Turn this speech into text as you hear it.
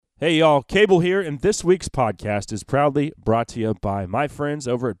Hey y'all, Cable here, and this week's podcast is proudly brought to you by my friends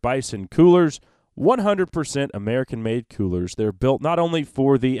over at Bison Coolers, 100% American-made coolers. They're built not only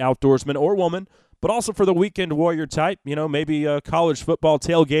for the outdoorsman or woman, but also for the weekend warrior type. You know, maybe college football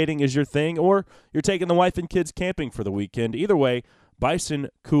tailgating is your thing, or you're taking the wife and kids camping for the weekend. Either way, Bison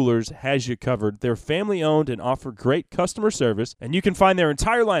Coolers has you covered. They're family-owned and offer great customer service, and you can find their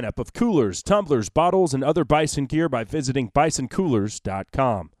entire lineup of coolers, tumblers, bottles, and other Bison gear by visiting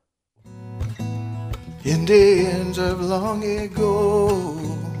bisoncoolers.com. Indians of long ago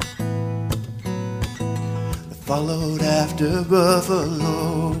followed after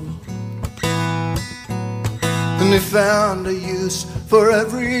buffalo, and they found a use for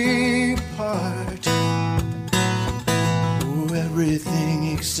every part,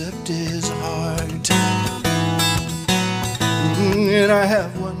 everything except his heart. And I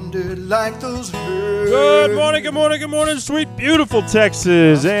have wondered like those herds. Good morning, sweet, beautiful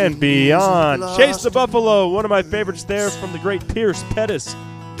Texas and beyond. Chase the Buffalo, one of my favorites there from the great Pierce Pettis,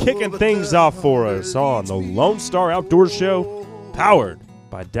 kicking things off for us on the Lone Star Outdoors Show, powered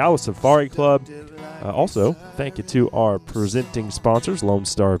by Dallas Safari Club. Also, thank you to our presenting sponsors, Lone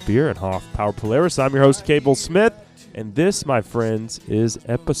Star Beer and Hoff Power Polaris. I'm your host, Cable Smith, and this, my friends, is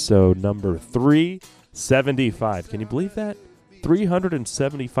episode number 375. Can you believe that?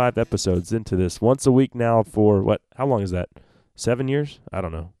 375 episodes into this, once a week now for, how long is that? 7 years? I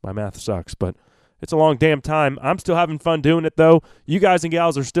don't know. My math sucks, but it's a long damn time. I'm still having fun doing it, though. You guys and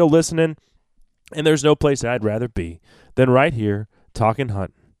gals are still listening, and there's no place I'd rather be than right here talking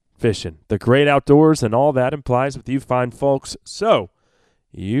hunting, fishing, the great outdoors, and all that implies with you fine folks. So,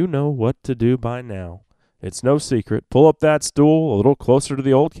 you know what to do by now. It's no secret. Pull up that stool a little closer to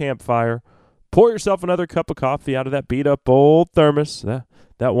the old campfire. Pour yourself another cup of coffee out of that beat-up old thermos,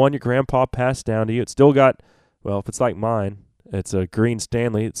 that one your grandpa passed down to you. It's still got, well, if it's like mine, it's a green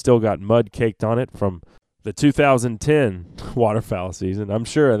Stanley. It's still got mud caked on it from the 2010 waterfowl season. I'm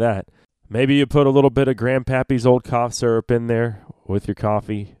sure of that. Maybe you put a little bit of Grandpappy's old cough syrup in there with your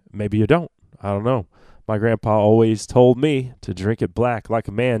coffee. Maybe you don't. I don't know. My grandpa always told me to drink it black like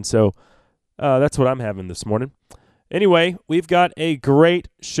a man, so that's what I'm having this morning. Anyway, we've got a great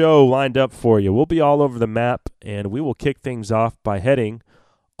show lined up for you. We'll be all over the map, and we will kick things off by heading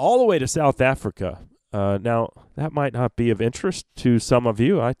all the way to South Africa. Now, that might not be of interest to some of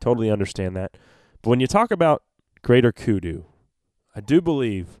you. I totally understand that. But when you talk about Greater Kudu, I do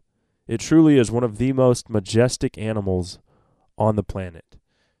believe it truly is one of the most majestic animals on the planet.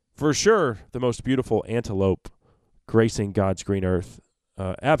 For sure, the most beautiful antelope gracing God's green earth.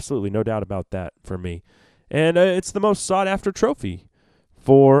 Absolutely, no doubt about that for me. And it's the most sought-after trophy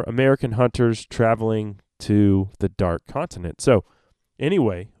for American hunters traveling to the Dark Continent. So,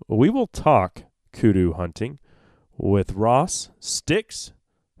 anyway, we will talk kudu hunting with Ross Stix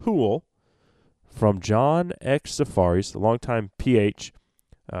Hoole from John X Safaris, the longtime PH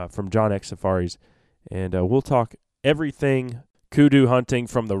from John X Safaris. And we'll talk everything kudu hunting,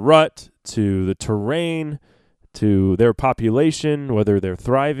 from the rut to the terrain to their population, whether they're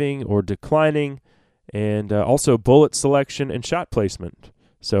thriving or declining, and also bullet selection and shot placement.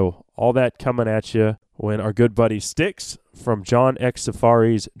 So all that coming at you when our good buddy Stix from John X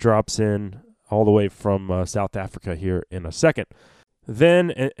Safaris drops in all the way from South Africa here in a second.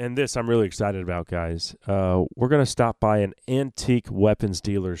 Then, and this I'm really excited about, guys, we're going to stop by an antique weapons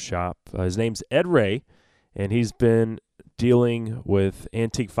dealer shop. His name's Ed Ray, and he's been dealing with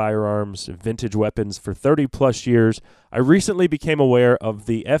antique firearms, vintage weapons for 30-plus years. I recently became aware of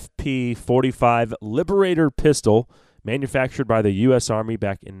the FP45 Liberator pistol manufactured by the U.S. Army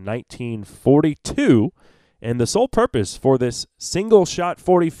back in 1942, and the sole purpose for this single-shot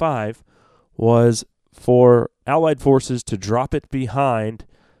 45 was for Allied forces to drop it behind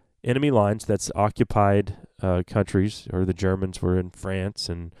enemy lines. That's occupied countries, or the Germans were in France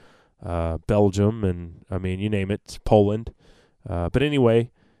and Belgium, and I mean, you name it, Poland. But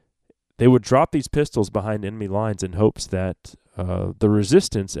anyway, they would drop these pistols behind enemy lines in hopes that the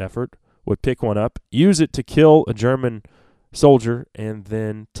resistance effort would pick one up, use it to kill a German soldier, and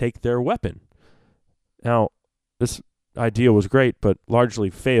then take their weapon. Now, this idea was great, but largely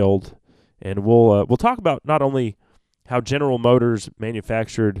failed, and we'll talk about not only how General Motors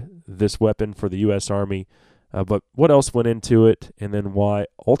manufactured this weapon for the U.S. Army, but what else went into it, and then why,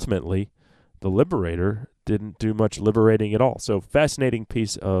 ultimately, the Liberator didn't do much liberating at all. So, fascinating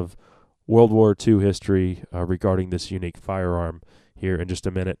piece of World War II history regarding this unique firearm here in just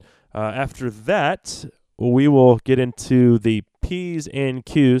a minute. After that, we will get into the P's and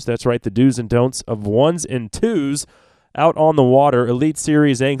Q's. That's right, the do's and don'ts of ones and twos out on the water. Elite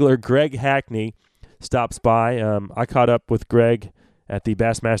Series angler Greg Hackney stops by. I caught up with Greg at the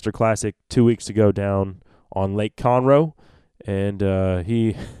Bassmaster Classic 2 weeks ago down on Lake Conroe, and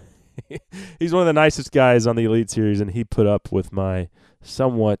he's one of the nicest guys on the Elite Series, and he put up with my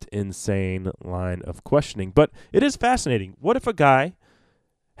somewhat insane line of questioning. But it is fascinating. What if a guy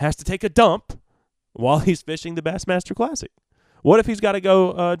has to take a dump while he's fishing the Bassmaster Classic? What if he's got to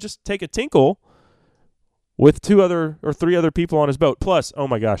go just take a tinkle with 2 or 3 other people on his boat? Plus, oh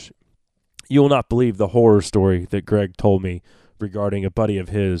my gosh, you will not believe the horror story that Greg told me regarding a buddy of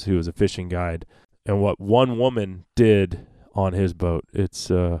his who was a fishing guide and what one woman did on his boat.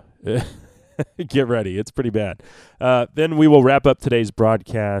 It's get ready. It's pretty bad. Then we will wrap up today's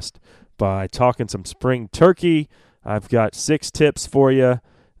broadcast by talking some spring turkey. I've got 6 tips for you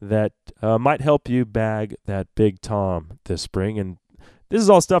that might help you bag that big tom this spring. And this is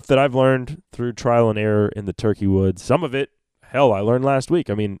all stuff that I've learned through trial and error in the turkey woods. Some of it, hell, I learned last week.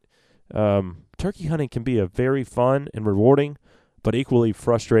 I mean, turkey hunting can be a very fun and rewarding, but equally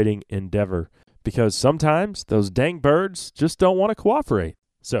frustrating endeavor because sometimes those dang birds just don't want to cooperate.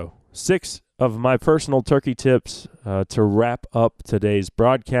 So, 6 of my personal turkey tips to wrap up today's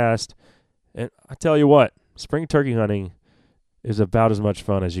broadcast. And I tell you what, spring turkey hunting is about as much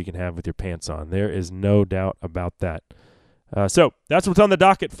fun as you can have with your pants on. There is no doubt about that. So that's what's on the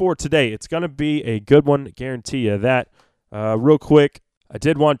docket for today. It's going to be a good one, guarantee you that. Real quick, I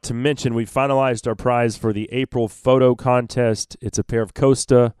did want to mention we finalized our prize for the April photo contest. It's a pair of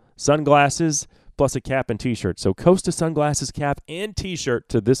Costa sunglasses plus a cap and T-shirt. So Costa sunglasses, cap, and T-shirt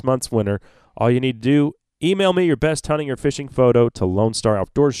to this month's winner. All you need to do, email me your best hunting or fishing photo to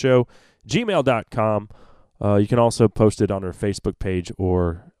LoneStarOutdoorShow@gmail.com. You can also post it on our Facebook page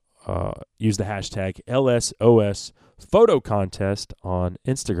or use the hashtag LSOS photo contest on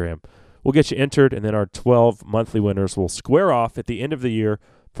Instagram. We'll get you entered, and then our 12 monthly winners will square off at the end of the year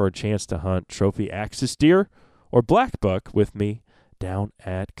for a chance to hunt trophy axis deer or black buck with me down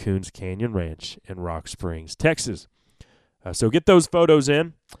at Coons Canyon Ranch in Rock Springs, Texas. So get those photos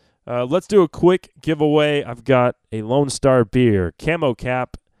in. Let's do a quick giveaway. I've got a Lone Star beer camo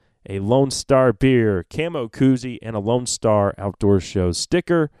cap, a Lone Star beer camo koozie, and a Lone Star Outdoor Show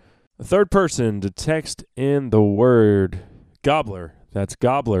sticker. The third person to text in the word gobbler, that's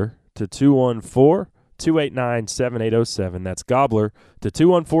gobbler, to 214-289-7807. That's gobbler to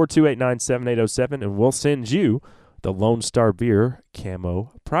 214-289-7807, and we'll send you the Lone Star beer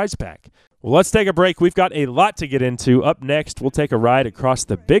camo prize pack. Well, let's take a break. We've got a lot to get into. Up next, we'll take a ride across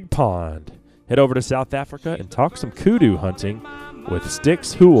the big pond, head over to South Africa, and talk some kudu hunting with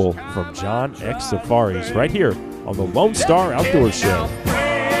Stix Hoole from John X Safaris right here on the Lone Star Outdoor Show.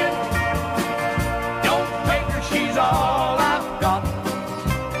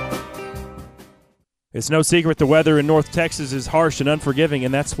 It's no secret the weather in North Texas is harsh and unforgiving,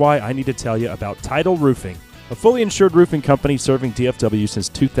 and that's why I need to tell you about Tidal Roofing, a fully insured roofing company serving DFW since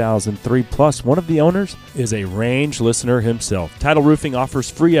 2003. Plus, one of the owners is a range listener himself. Tidal Roofing offers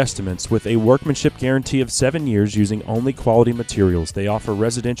free estimates with a workmanship guarantee of 7 years using only quality materials. They offer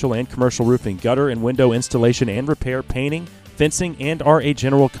residential and commercial roofing, gutter and window installation and repair, painting, fencing, and are a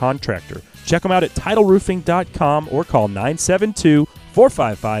general contractor. Check them out at TidalRoofing.com or call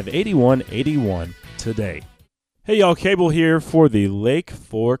 972-455-8181 today. Hey y'all, Cable here for the Lake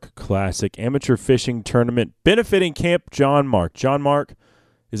Fork Classic Amateur Fishing Tournament benefiting Camp John Mark. John Mark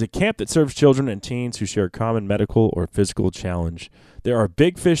is a camp that serves children and teens who share a common medical or physical challenge. There are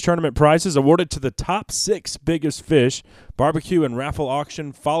big fish tournament prizes awarded to the top 6 biggest fish, barbecue and raffle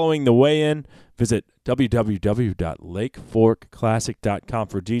auction following the weigh-in. Visit www.lakeforkclassic.com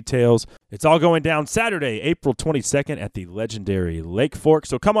for details. It's all going down Saturday, April 22nd at the legendary Lake Fork,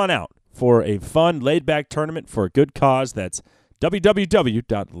 so come on out for a fun, laid-back tournament for a good cause. That's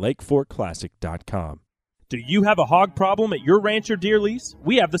www.lakeforkclassic.com. Do you have a hog problem at your ranch or deer lease?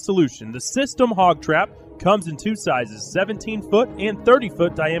 We have the solution. The System Hog Trap comes in 2 sizes, 17-foot and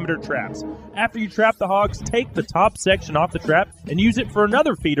 30-foot diameter traps. After you trap the hogs, take the top section off the trap and use it for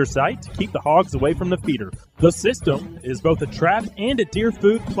another feeder site to keep the hogs away from the feeder. The system is both a trap and a deer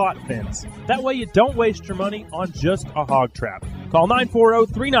food plot fence. That way you don't waste your money on just a hog trap. Call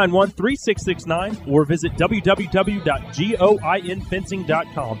 940-391-3669 or visit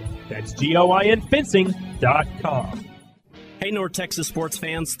www.goinfencing.com. That's goinfencing.com. Hey North Texas sports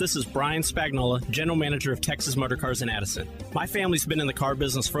fans, this is Brian Spagnola, General Manager of Texas Motor Cars in Addison. My family's been in the car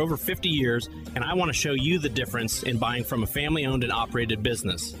business for over 50 years, and I want to show you the difference in buying from a family-owned and operated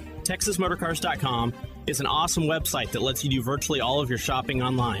business. TexasMotorCars.com is an awesome website that lets you do virtually all of your shopping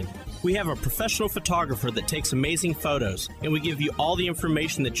online. We have a professional photographer that takes amazing photos, and we give you all the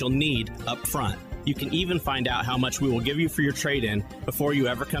information that you'll need up front. You can even find out how much we will give you for your trade-in before you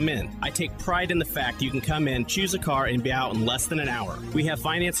ever come in. I take pride in the fact you can come in, choose a car, and be out in less than an hour. We have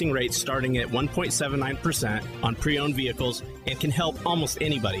financing rates starting at 1.79% on pre-owned vehicles and can help almost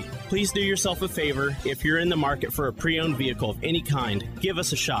anybody. Please do yourself a favor. If you're in the market for a pre-owned vehicle of any kind, give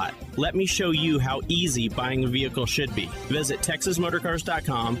us a shot. Let me show you how easy buying a vehicle should be. Visit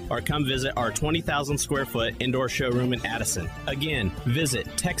TexasMotorcars.com or come visit our 20,000 square foot indoor showroom in Addison. Again, visit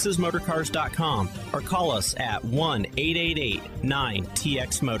TexasMotorcars.com or call us at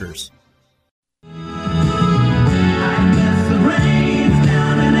 1-888-9TX-Motors.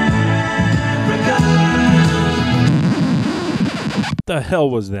 What the hell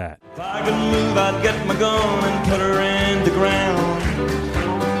was that? If I could move, I'd get my gun and put her in the ground.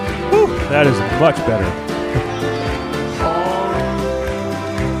 Whew, that is much better.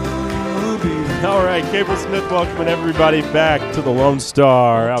 All right, Cable Smith, welcoming everybody back to the Lone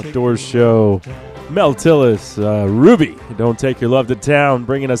Star Outdoors Show. Mel Tillis, Ruby, Don't Take Your Love to Town,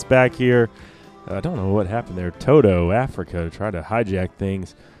 bringing us back here. I don't know what happened there. Toto, Africa, tried to hijack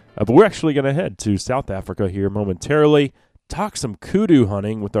things. But we're actually going to head to South Africa here momentarily. Talk some kudu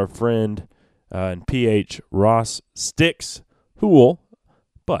hunting with our friend and PH Ross Stix Hoole.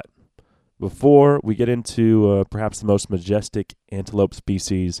 But before we get into perhaps the most majestic antelope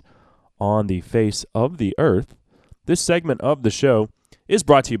species on the face of the earth, this segment of the show is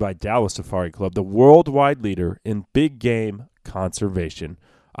brought to you by Dallas Safari Club, the worldwide leader in big game conservation.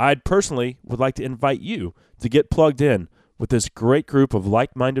 I'd personally would like to invite you to get plugged in with this great group of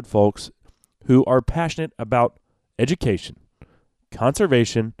like-minded folks who are passionate about education,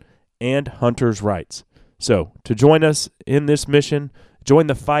 conservation, and hunters' rights. So, to join us in this mission, join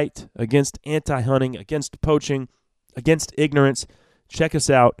the fight against anti-hunting, against poaching, against ignorance, check us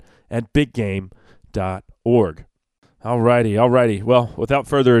out at biggame.org. Alrighty. Well, without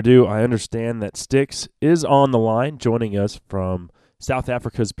further ado, I understand that Stix is on the line, joining us from South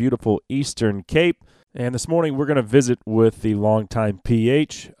Africa's beautiful Eastern Cape. And this morning we're going to visit with the longtime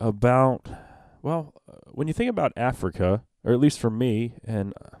PH about, well, when you think about Africa, or at least for me,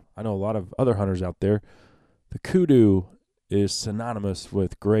 and I know a lot of other hunters out there, the kudu is synonymous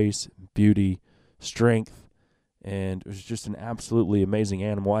with grace, beauty, strength, and it was just an absolutely amazing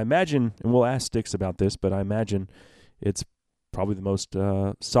animal. I imagine, and we'll ask Stix about this, but I imagine it's probably the most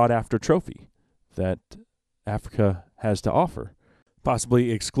sought-after trophy that Africa has to offer,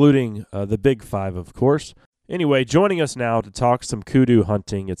 possibly excluding the Big Five, of course. Anyway, joining us now to talk some kudu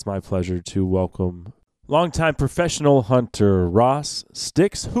hunting, it's my pleasure to welcome longtime professional hunter Ross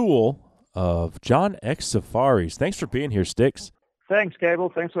Stix Hoole of John X Safaris. Thanks for being here, Stix. Thanks,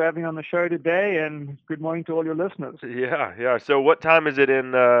 Cable. Thanks for having me on the show today, and good morning to all your listeners. Yeah. So what time is it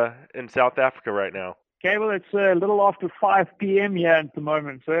in South Africa right now? Cable, it's a little after 5 p.m. here at the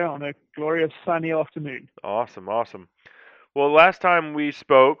moment, sir, on a glorious sunny afternoon. Awesome. Well, last time we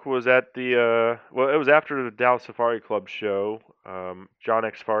spoke was at it was after the Dallas Safari Club show. John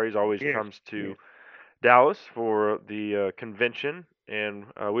X Safaris always comes to Dallas for the convention, and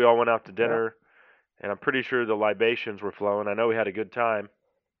we all went out to dinner, and I'm pretty sure the libations were flowing. I know we had a good time.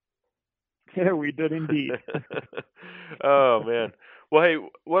 Yeah, we did indeed. Oh, man. Well, hey,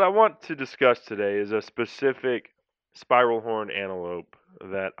 what I want to discuss today is a specific spiral horn antelope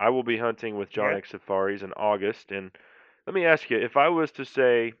that I will be hunting with John X Safaris in August. And let me ask you, if I was to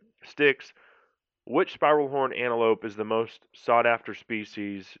say, Stix, which spiral horn antelope is the most sought after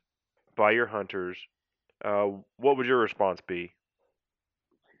species by your hunters, what would your response be?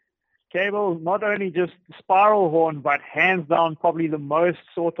 Cable, not only just spiral horn, but hands down probably the most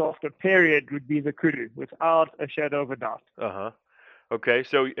sought after period would be the kudu, without a shadow of a doubt. Uh-huh. Okay,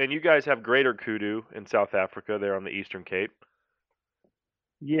 so, and you guys have greater kudu in South Africa, there on the Eastern Cape.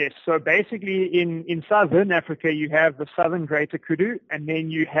 Yes, so basically in Southern Africa, you have the Southern Greater Kudu, and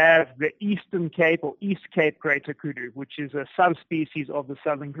then you have the Eastern Cape or East Cape Greater Kudu, which is a subspecies of the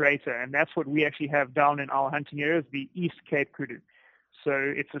Southern Greater, and that's what we actually have down in our hunting areas, the East Cape Kudu. So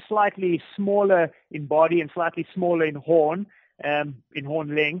it's a slightly smaller in body and slightly smaller in horn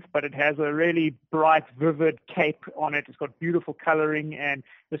length, but it has a really bright, vivid cape on it. It's got beautiful coloring, and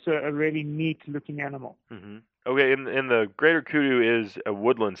it's a really neat-looking animal. Mm-hmm. Okay, and the greater kudu is a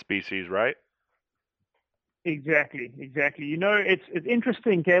woodland species, right? Exactly. You know, it's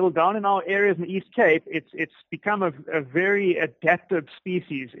interesting, Cable. Down in our areas in the East Cape, it's become a very adaptive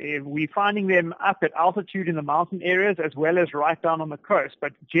species. We're finding them up at altitude in the mountain areas as well as right down on the coast.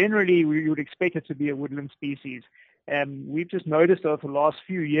 But generally, we would expect it to be a woodland species. We've just noticed over the last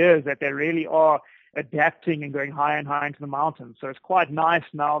few years that they really are adapting and going higher and higher into the mountains. So it's quite nice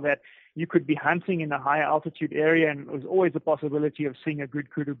now that you could be hunting in a higher altitude area, and there's always the possibility of seeing a good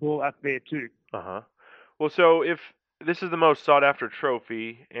kudu bull up there too. Well, so if this is the most sought after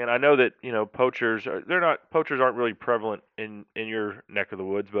trophy, and I know that poachers aren't really prevalent in your neck of the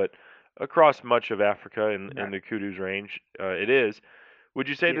woods, but across much of Africa and the kudu's range, it is. Would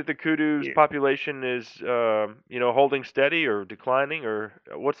you say that the kudu's population is holding steady or declining, or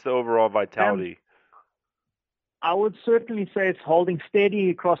what's the overall vitality? I would certainly say it's holding steady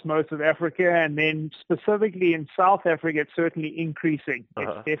across most of Africa, and then specifically in South Africa, it's certainly increasing.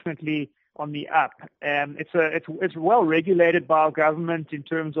 It's definitely on the up. It's well regulated by our government in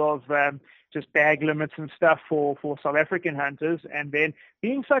terms of just bag limits and stuff for South African hunters, and then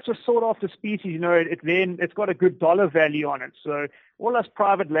being such a sought after species, it's got a good dollar value on it. So all us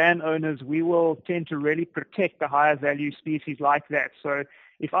private landowners, we will tend to really protect the higher value species like that. So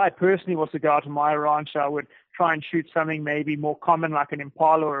if I personally was to go out to my ranch, I would try and shoot something maybe more common like an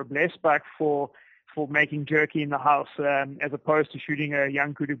impala or a blessbuck for making jerky in the house, as opposed to shooting a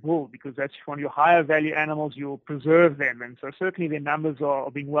young kudu bull, because that's one of your higher value animals. You'll preserve them, and so certainly their numbers are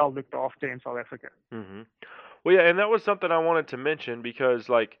being well looked after in South Africa. Mm-hmm. Well, yeah, and that was something I wanted to mention because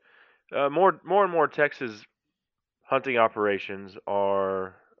more and more Texas hunting operations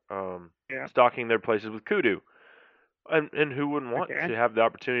are stocking their places with kudu. And who wouldn't want to have the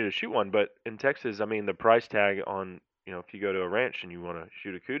opportunity to shoot one? But in Texas, I mean, the price tag on, if you go to a ranch and you want to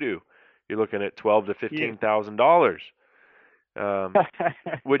shoot a kudu, you're looking at $12,000 to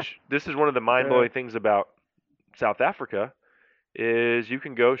 $15,000. Which this is one of the mind-blowing things about South Africa is you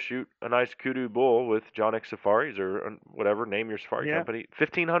can go shoot a nice kudu bull with John X Safaris or whatever, name your safari company,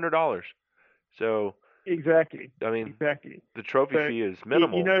 $1,500. So exactly. I mean, exactly. The trophy fee is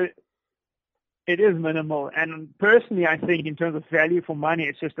minimal. It is minimal, and personally, I think in terms of value for money,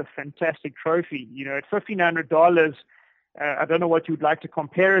 it's just a fantastic trophy. At $1,500, I don't know what you'd like to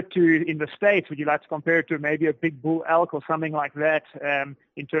compare it to in the States. Would you like to compare it to maybe a big bull elk or something like that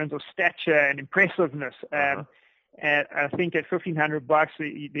in terms of stature and impressiveness? And I think at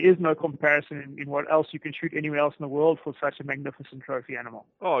 $1,500, there is no comparison in what else you can shoot anywhere else in the world for such a magnificent trophy animal.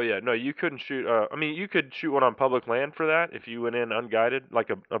 Oh yeah, no, you couldn't shoot. You could shoot one on public land for that if you went in unguided, like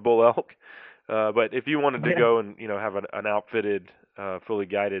a bull elk. But if you wanted to go and have an outfitted, fully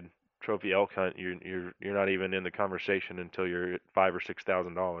guided trophy elk hunt, you're not even in the conversation until you're at $5,000 or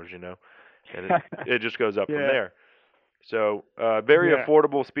 $6,000, and it just goes up from there. So very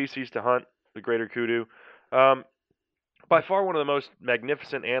affordable species to hunt, the greater kudu. By far one of the most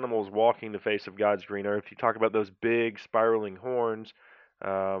magnificent animals walking the face of God's green earth. You talk about those big spiraling horns,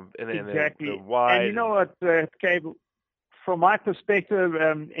 and the wide. And you know what, Cable? From my perspective,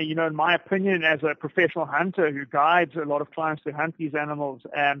 in my opinion, as a professional hunter who guides a lot of clients to hunt these animals,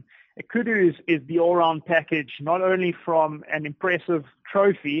 a kudu is the all-round package, not only from an impressive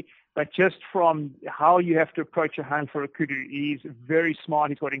trophy, but just from how you have to approach a hunt for a kudu. He's very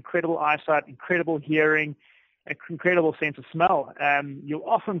smart. He's got incredible eyesight, incredible hearing, an incredible sense of smell. You'll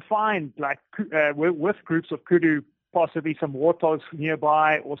often find, with groups of kudu, possibly some warthogs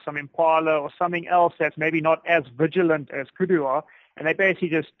nearby or some impala or something else that's maybe not as vigilant as kudu are, and they basically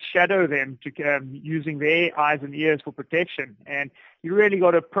just shadow them using their eyes and ears for protection. And you really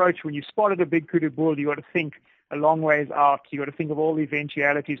got to approach, when you spotted a big kudu bull, you got to think a long ways out. You got to think of all the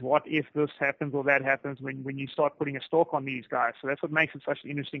eventualities. What if this happens or that happens when you start putting a stalk on these guys? So that's what makes it such an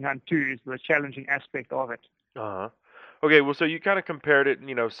interesting hunt too, is the challenging aspect of it. Okay, well, so you kind of compared it,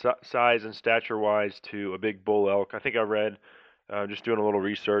 size and stature-wise to a big bull elk. I think I read, just doing a little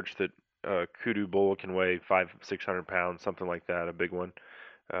research, that kudu bull can weigh 500-600 pounds, something like that, a big one.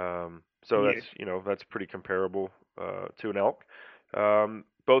 That's pretty comparable to an elk.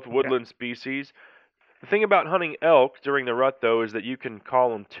 Both woodland species. The thing about hunting elk during the rut, though, is that you can call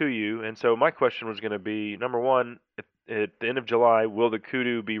them to you. And so my question was going to be, number one, at the end of July, will the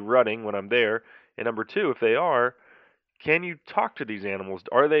kudu be rutting when I'm there? And number two, if they are, can you talk to these animals?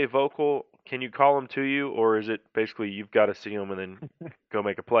 Are they vocal? Can you call them to you? Or is it basically you've got to see them and then go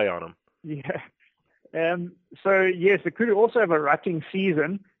make a play on them? Yeah. So, yes, the kudu also have a rutting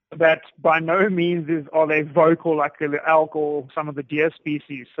season, but by no means are they vocal like the elk or some of the deer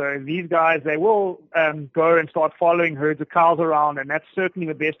species. So these guys, they will go and start following herds of cows around, and that's certainly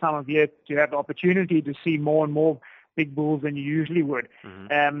the best time of year to have the opportunity to see more and more big bulls than you usually would.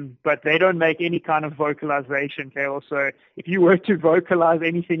 But they don't make any kind of vocalization, Kale. So if you were to vocalize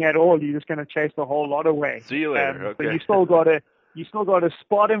anything at all, you're just going to chase the whole lot away. See you later. Okay. But you still got to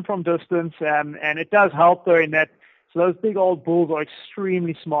spot him from distance, and it does help though in that. So those big old bulls are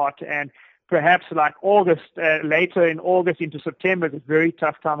extremely smart, and perhaps like August, later in August into September is a very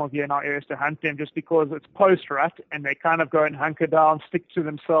tough time of year in our areas to hunt them, just because it's post-rut and they kind of go and hunker down, stick to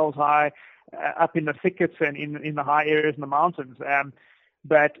themselves high, up in the thickets and in the high areas in the mountains.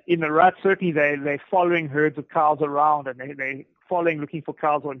 But in the rut, certainly they're following herds of cows around, and they're following, looking for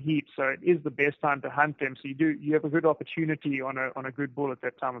cows on heaps. So it is the best time to hunt them. So you have a good opportunity on a good bull at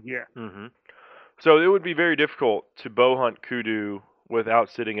that time of year. Mm-hmm. So it would be very difficult to bow hunt kudu without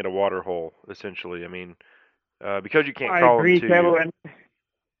sitting at a water hole, essentially. I mean, because you can't crawl agree, them to Cable, you. and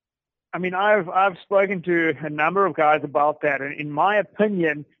I mean, I've spoken to a number of guys about that, and in my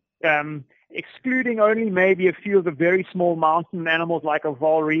opinion, excluding only maybe a few of the very small mountain animals like a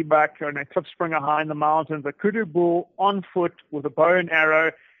Vaal rebuck or a klipspringer high in the mountains, a kudu bull on foot with a bow and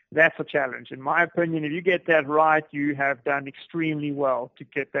arrow, that's a challenge. In my opinion, if you get that right, you have done extremely well to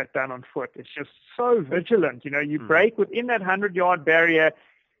get that done on foot. It's just so vigilant. You break within that 100-yard barrier,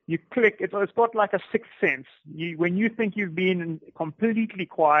 you click. It's got like a sixth sense. When you think you've been completely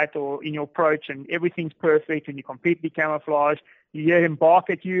quiet or in your approach and everything's perfect and you're completely camouflaged, you hear him bark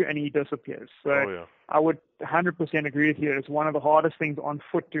at you and he disappears. So I would 100% agree with you. It's one of the hardest things on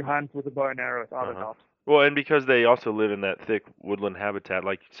foot to hunt with a bow and arrow, without a doubt. Well, and because they also live in that thick woodland habitat,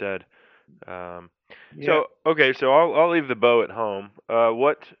 like you said. So I'll leave the bow at home.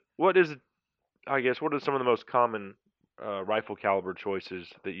 What is, I guess, what are some of the most common rifle caliber choices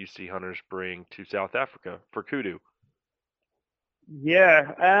that you see hunters bring to South Africa for kudu?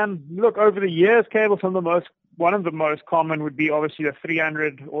 Yeah, look, over the years, Cable, one of the most common would be obviously the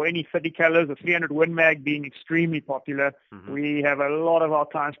 300 or any 30 calibers, the 300 Win Mag being extremely popular. Mm-hmm. We have a lot of our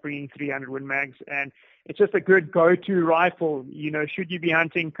clients bringing 300 Win Mags, and it's just a good go-to rifle. Should you be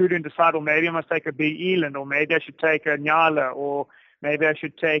hunting kudu and decide, well, maybe I must take a big eland, or maybe I should take a nyala, or maybe I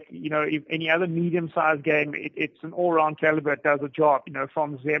should take, if any other medium-sized game. It's an all-round caliber. It does a job,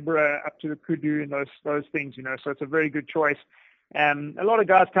 from zebra up to the kudu and those things, so it's a very good choice. A lot of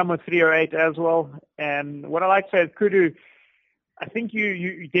guys come with 308 as well. And what I like to say is kudu, I think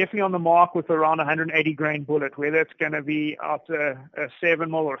you're definitely on the mark with around 180 grain bullet, whether it's going to be out a 7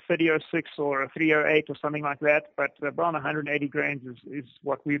 mil or a 3006 or a 308 or something like that. But around 180 grains is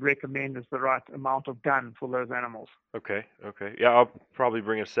what we'd recommend is the right amount of gun for those animals. Okay. Yeah, I'll probably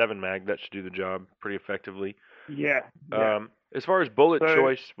bring a 7 mag. That should do the job pretty effectively. Yeah. As far as bullet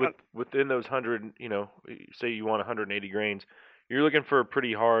choice within those 100, say you want 180 grains, you're looking for a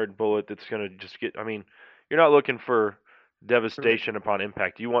pretty hard bullet that's going to just get, you're not looking for devastation upon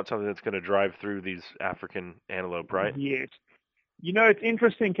impact. You want something that's going to drive through these African antelope, right? Yes. It's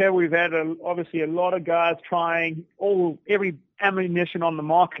interesting, Kev. We've had obviously a lot of guys trying every ammunition on the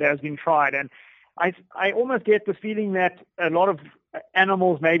market has been tried, and I almost get the feeling that a lot of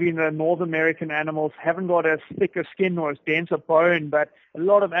animals, maybe in the North American animals, haven't got as thick a skin or as dense a bone, but a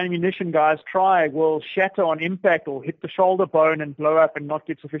lot of ammunition guys will shatter on impact or hit the shoulder bone and blow up and not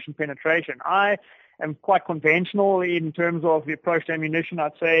get sufficient penetration. I am quite conventional in terms of the approach to ammunition.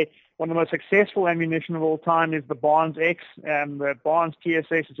 I'd say one of the most successful ammunition of all time is the Barnes X. The Barnes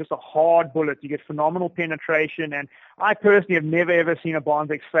TSX is just a hard bullet. You get phenomenal penetration, and I personally have never ever seen a Barnes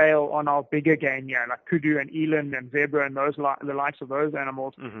X fail on our bigger game, like kudu and eland and zebra and the likes of those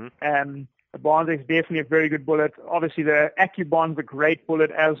animals. Mm-hmm. The Barnes X is definitely a very good bullet. Obviously, the AccuBond's a great bullet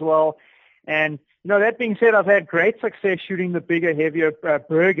as well. And that being said, I've had great success shooting the bigger, heavier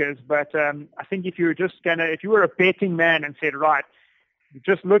burgers. But I think if you were a betting man and said, right,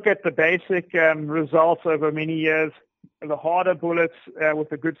 just look at the basic results over many years, the harder bullets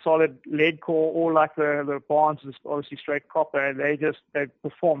with a good solid lead core, or like the Barnes is obviously straight copper, they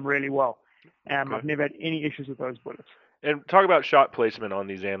perform really well. I've never had any issues with those bullets. And talk about shot placement on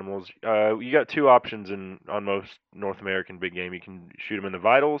these animals. You got two options on most North American big game. You can shoot them in the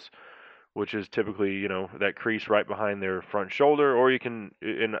vitals, which is typically, that crease right behind their front shoulder, or you can,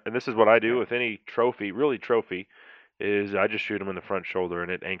 and this is what I do with any trophy, is I just shoot them in the front shoulder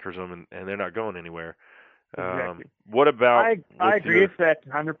and it anchors them and they're not going anywhere. Exactly. What about? I agree with that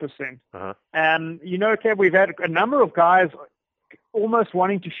 100%. Uh-huh. Kev, we've had a number of guys almost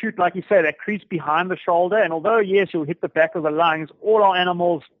wanting to shoot, like you say, that crease behind the shoulder. And although, yes, you'll hit the back of the lungs, all our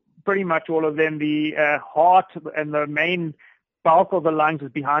animals, pretty much all of them, the heart and the main bulk of the lungs is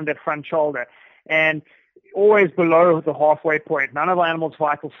behind that front shoulder. And always below the halfway point. None of our animals'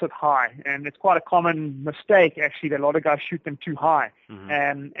 vitals sit high. And it's quite a common mistake, actually, that a lot of guys shoot them too high.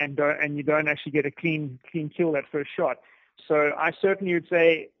 Mm-hmm. And you don't actually get a clean kill that first shot. So I certainly would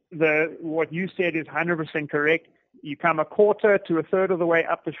say what you said is 100% correct. You come a quarter to a third of the way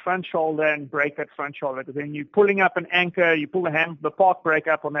up the front shoulder and break that front shoulder. Because then you're pulling up an anchor, you pull the park brake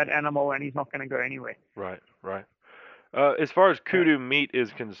up on that animal, and he's not going to go anywhere. Right. As far as kudu meat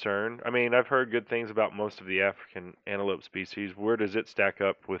is concerned, I mean, I've heard good things about most of the African antelope species. Where does it stack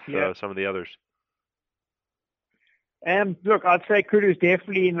up with some of the others? Look, I'd say kudu is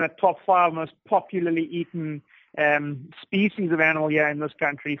definitely in the top 5 most popularly eaten species of animal here in this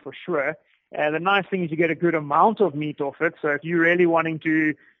country for sure. The nice thing is you get a good amount of meat off it. So if you're really wanting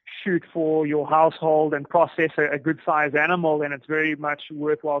to shoot for your household and process a good size animal, then it's very much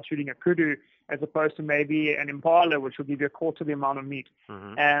worthwhile shooting a kudu as opposed to maybe an impala, which will give you a quarter the amount of meat.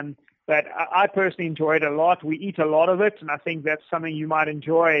 Mm-hmm. But I personally enjoy it a lot. We eat a lot of it, and I think that's something you might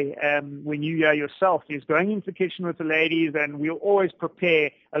enjoy when you yourself is going into the kitchen with the ladies, and we'll always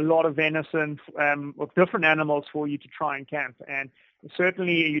prepare a lot of venison of different animals for you to try and camp. And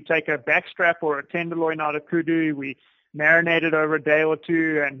certainly you take a backstrap or a tenderloin out of kudu, we marinate it over a day or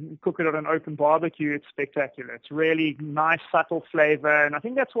two and cook it on an open barbecue. It's spectacular. It's really nice, subtle flavor. And I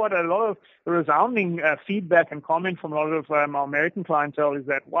think that's what a lot of the resounding feedback and comment from a lot of our American clientele is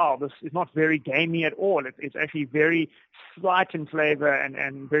that, wow, this is not very gamey at all. It's actually very slight in flavor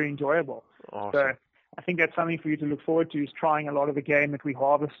and very enjoyable. Awesome. So I think that's something for you to look forward to, is trying a lot of the game that we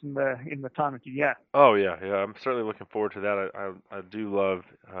harvest in the time of the year. Oh, yeah. I'm certainly looking forward to that. I do love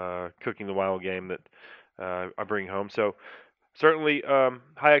cooking the wild game that I bring home. So certainly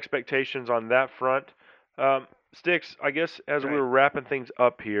high expectations on that front. Stix, I guess as we're wrapping things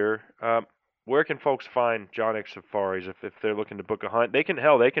up here, where can folks find John X Safaris if they're looking to book a hunt? They can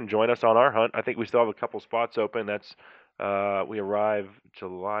join us on our hunt. I think we still have a couple spots open. That's we arrive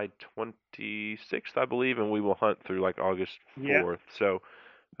July 26th, I believe, and we will hunt through like August 4th. So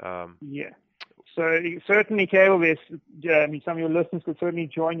So certainly, Cable, there's some of your listeners could certainly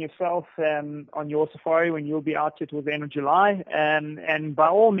join yourself on your safari when you'll be out here towards the end of July. And by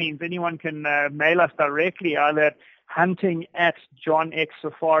all means, anyone can mail us directly either at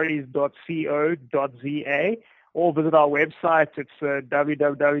hunting@johnxsafaris.co.za or visit our website. It's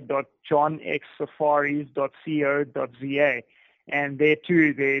www.johnxsafaris.co.za. And there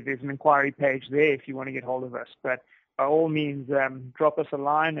too, there's an inquiry page there if you want to get hold of us. But by all means, drop us a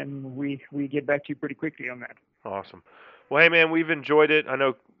line, and we get back to you pretty quickly on that. Awesome. Well, hey, man, we've enjoyed it. I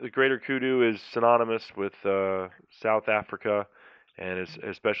know the Greater Kudu is synonymous with South Africa, and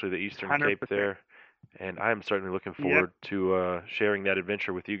especially the Eastern 100%. Cape there. And I am certainly looking forward to sharing that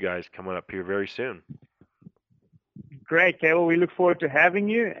adventure with you guys coming up here very soon. Great, Cable. We look forward to having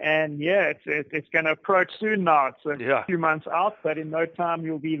you. And, it's going to approach soon now. It's a few months out, but in no time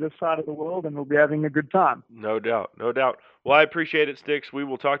you'll be this side of the world, and we'll be having a good time. No doubt. Well, I appreciate it, Stix. We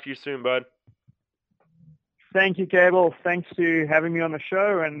will talk to you soon, bud. Thank you, Cable. Thanks for having me on the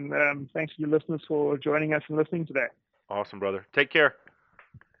show, and thanks to your listeners for joining us and listening today. Awesome, brother. Take care.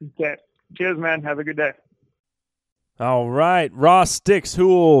 Okay. Cheers, man. Have a good day. All right, Ross Stix,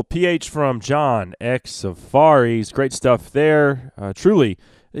 Hoole, PH from John X Safaris. Great stuff there. Truly,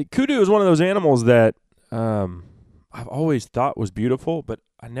 kudu is one of those animals that I've always thought was beautiful, but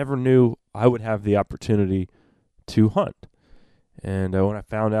I never knew I would have the opportunity to hunt. And when I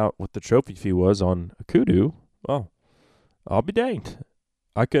found out what the trophy fee was on a kudu, well, I'll be danged.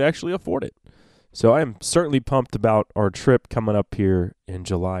 I could actually afford it. So I am certainly pumped about our trip coming up here in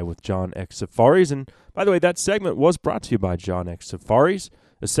July with John X Safaris. And by the way, that segment was brought to you by John X Safaris,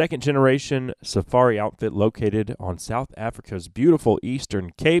 a second-generation safari outfit located on South Africa's beautiful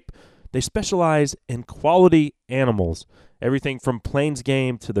Eastern Cape. They specialize in quality animals, everything from plains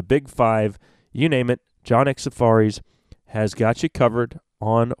game to the Big Five, you name it. John X Safaris has got you covered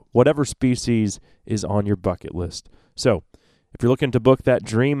on whatever species is on your bucket list. So, if you're looking to book that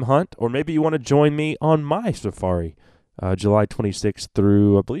dream hunt, or maybe you want to join me on my safari, July 26th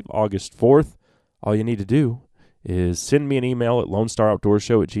through, I believe, August 4th, all you need to do is send me an email at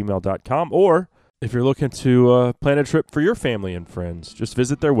lonestaroutdoorshow@gmail.com, or if you're looking to plan a trip for your family and friends, just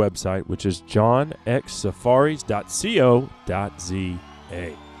visit their website, which is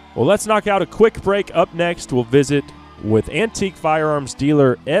johnxsafaris.co.za. Well, let's knock out a quick break. Up next, we'll visit with antique firearms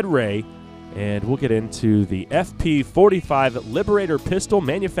dealer Ed Ray, and we'll get into the FP45 Liberator pistol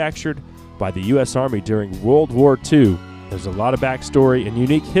manufactured by the U.S. Army during World War II. There's a lot of backstory and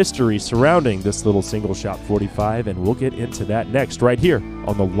unique history surrounding this little single-shot 45, and we'll get into that next right here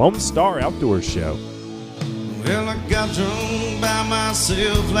on the Lone Star Outdoors Show. Well, I got drunk by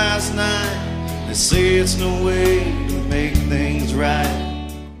myself last night. They say it's no way to make things right.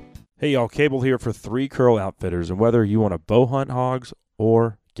 Hey, y'all, Cable here for 3 Curl Outfitters, and whether you want to bow hunt hogs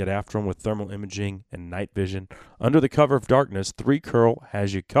or get after them with thermal imaging and night vision, under the cover of darkness, 3 Curl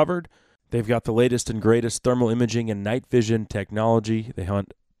has you covered. They've got the latest and greatest thermal imaging and night vision technology. They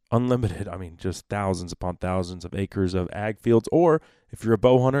hunt unlimited, just thousands upon thousands of acres of ag fields. Or if you're a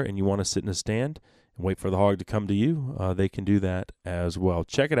bow hunter and you want to sit in a stand wait for the hog to come to you, they can do that as well.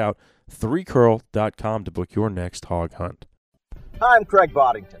 Check it out, 3curl.com to book your next hog hunt. Hi, I'm Craig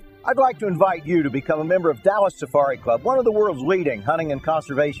Boddington. I'd like to invite you to become a member of Dallas Safari Club, one of the world's leading hunting and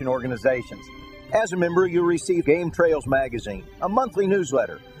conservation organizations. As a member, you'll receive Game Trails magazine, a monthly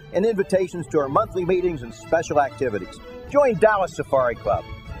newsletter, and invitations to our monthly meetings and special activities. Join Dallas Safari Club,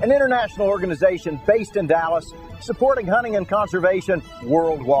 an international organization based in Dallas, supporting hunting and conservation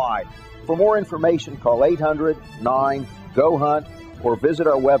worldwide. For more information, call 800-9-GO-HUNT or visit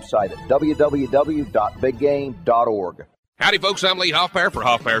our website at www.biggame.org. Howdy, folks. I'm Lee Hoffpauir for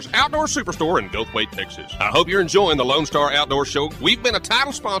Hoffpaur's Outdoor Superstore in Goldthwaite, Texas. I hope you're enjoying the Lone Star Outdoor Show. We've been a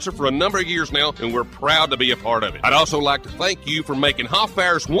title sponsor for a number of years now, and we're proud to be a part of it. I'd also like to thank you for making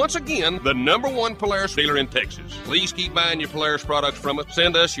Hoffpaur's once again the #1 Polaris dealer in Texas. Please keep buying your Polaris products from us.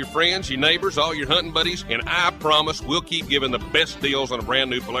 Send us your friends, your neighbors, all your hunting buddies, and I promise we'll keep giving the best deals on a brand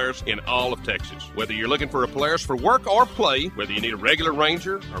new Polaris in all of Texas. Whether you're looking for a Polaris for work or play, whether you need a regular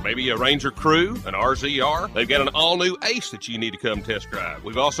Ranger or maybe a Ranger Crew, an RZR, they've got an all-new Ace that you need to come test drive.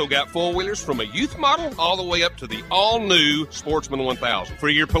 We've also got four-wheelers from a youth model all the way up to the all-new Sportsman 1000. For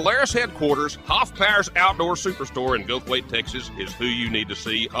your Polaris headquarters, Hoffpaur's Outdoor Superstore in Goldthwaite, Texas is who you need to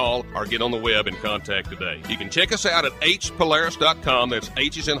see, call, or get on the web and contact today. You can check us out at hpolaris.com. That's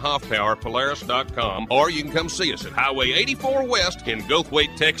H is in Hoffpauir, Polaris.com. Or you can come see us at Highway 84 West in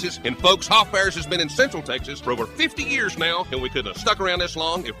Goldthwaite, Texas. And folks, Hoffpaur's has been in Central Texas for over 50 years now, and we couldn't have stuck around this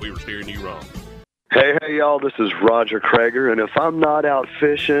long if we were steering you wrong. Hey, y'all, this is Roger Krager, and if I'm not out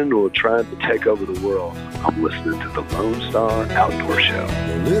fishing or trying to take over the world, I'm listening to the Lone Star Outdoor Show.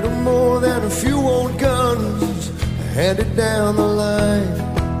 A little more than a few old guns handed down the line.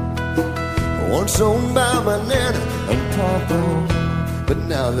 Once owned by my nana and papa, but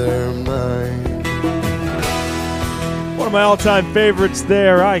now they're mine. One of my all-time favorites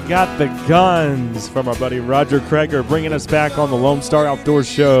there, I Got the Guns, from our buddy Roger Krager, bringing us back on the Lone Star Outdoor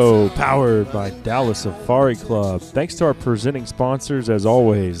Show, powered by Dallas Safari Club. Thanks to our presenting sponsors, as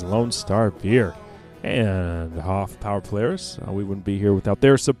always, Lone Star Beer and Hoffpauir Polaris. We wouldn't be here without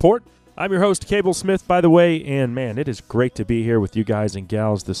their support. I'm your host, Cable Smith, by the way, and man, it is great to be here with you guys and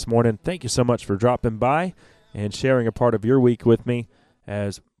gals this morning. Thank you so much for dropping by and sharing a part of your week with me,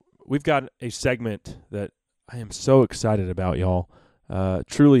 as we've got a segment that I am so excited about, y'all.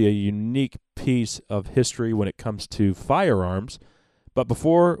 Truly a unique piece of history when it comes to firearms. But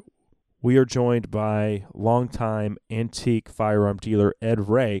before we are joined by longtime antique firearm dealer Ed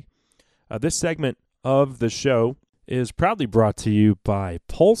Ray, this segment of the show is proudly brought to you by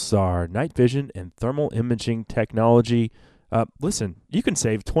Pulsar Night Vision and Thermal Imaging Technology. Listen, you can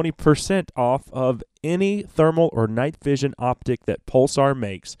save 20% off of any thermal or night vision optic that Pulsar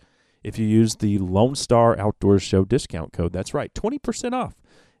makes if you use the Lone Star Outdoors Show discount code. That's right, 20% off.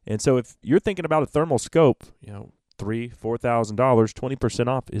 And so if you're thinking about a thermal scope, $3,000, $4,000, 20%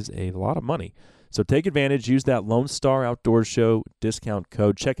 off is a lot of money. So take advantage, use that Lone Star Outdoors Show discount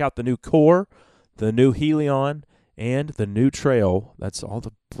code. Check out the new Core, the new Helion, and the new Trail. That's all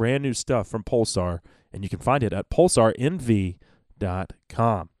the brand new stuff from Pulsar, and you can find it at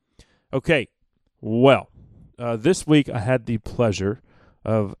pulsarnv.com. Okay, well, this week I had the pleasure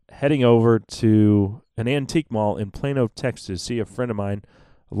of heading over to an antique mall in Plano, Texas, see a friend of mine,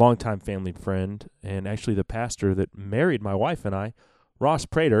 a longtime family friend, and actually the pastor that married my wife and I, Ross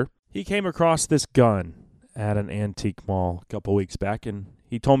Prater. He came across this gun at an antique mall a couple weeks back, and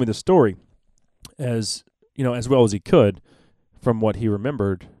he told me the story as well as he could from what he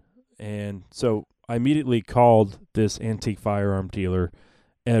remembered. And so I immediately called this antique firearm dealer,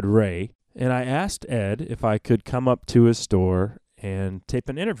 Ed Ray, and I asked Ed if I could come up to his store and tape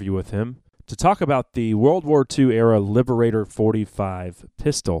an interview with him to talk about the World War II era Liberator 45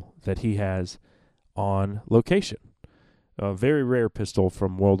 pistol that he has on location. A very rare pistol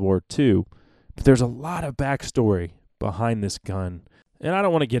from World War II, but there's a lot of backstory behind this gun. And I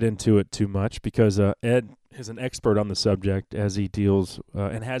don't want to get into it too much because Ed is an expert on the subject, as he deals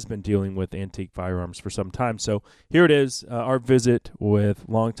and has been dealing with antique firearms for some time. So here it is, our visit with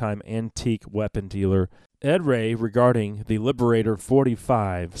longtime antique weapon dealer Ed Ray regarding the Liberator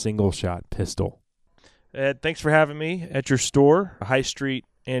 45 single-shot pistol. Ed, thanks for having me at your store, High Street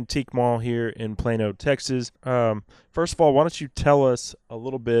Antique Mall here in Plano, Texas. First of all, why don't you tell us a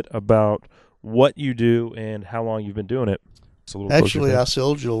little bit about what you do and how long you've been doing it? Actually, I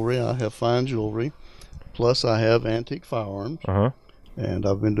sell jewelry. I have fine jewelry. Plus, I have antique firearms. And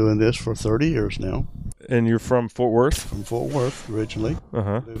I've been doing this for 30 years now. And you're from Fort Worth? From Fort Worth, originally.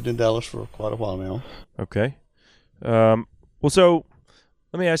 Lived in Dallas for quite a while now. Okay. Well, so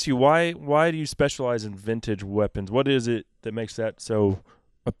let me ask you, why do you specialize in vintage weapons? What is it that makes that so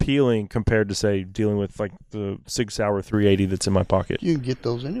appealing compared to, say, dealing with like the Sig Sauer 380 that's in my pocket? You can get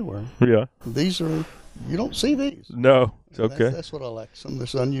those anywhere. Yeah. These are, you don't see these. No. Okay. That's what I like. Some of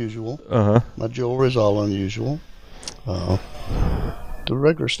this unusual. Uh-huh. My jewelry is all unusual. The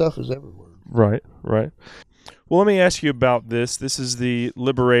regular stuff is everywhere. Right. Well, let me ask you about this. This is the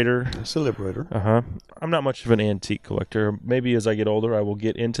Liberator. It's a Liberator. Uh-huh. I'm not much of an antique collector. Maybe as I get older, I will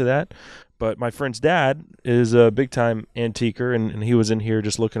get into that. But my friend's dad is a big-time antiquer, and he was in here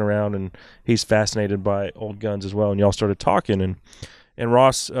just looking around, and he's fascinated by old guns as well. And y'all started talking, and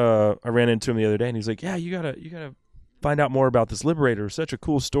Ross, I ran into him the other day, and he's like, "Yeah, you gotta find out more about this Liberator. It's such a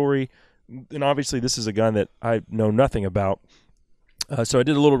cool story." And obviously, this is a gun that I know nothing about. So I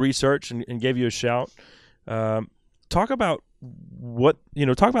did a little research and gave you a shout. Talk about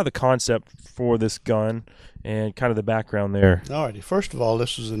the concept for this gun and kind of the background there. All righty. First of all,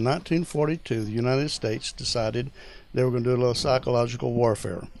 this was in 1942. The United States decided they were going to do a little psychological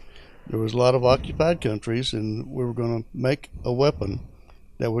warfare. There was a lot of occupied countries, and we were going to make a weapon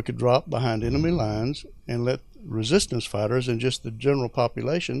that we could drop behind enemy lines and let resistance fighters and just the general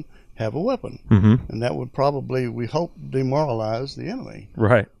population have a weapon. Mm-hmm. And that would probably, we hope, demoralize the enemy.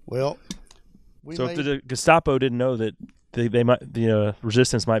 Right. Well, if the Gestapo didn't know that they might, the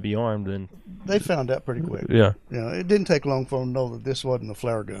resistance might be armed, then they found out pretty quick. Yeah. It didn't take long for them to know that this wasn't a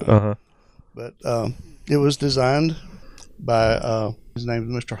flare gun. Uh-huh. But it was designed by his name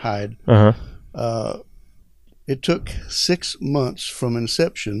is Mr. Hyde. Uh-huh. It took 6 months from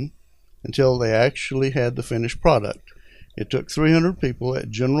inception until they actually had the finished product. It took 300 people at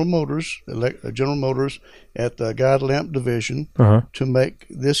General Motors at the Guide Lamp Division to make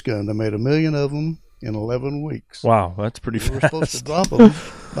this gun. They made 1 million of them in 11 weeks. Wow, that's pretty fast. We were supposed to drop them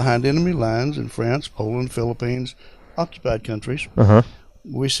behind enemy lines in France, Poland, Philippines, occupied countries. Uh-huh.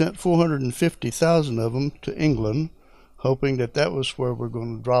 We sent 450,000 of them to England, hoping that was where we're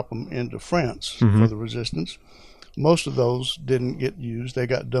going to drop them into France for the resistance. Most of those didn't get used. They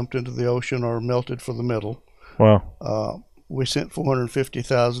got dumped into the ocean or melted for the metal. Wow. We sent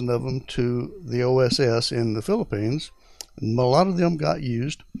 450,000 of them to the OSS in the Philippines, and a lot of them got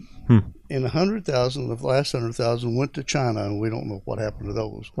used. And 100,000 of the last 100,000 went to China, and we don't know what happened to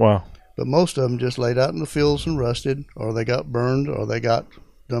those. Wow. But most of them just laid out in the fields and rusted, or they got burned, or they got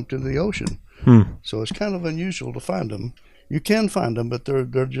dumped into the ocean. So it's kind of unusual to find them. You can find them, but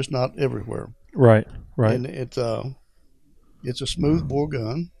they're just not everywhere. Right. And it's a smooth bore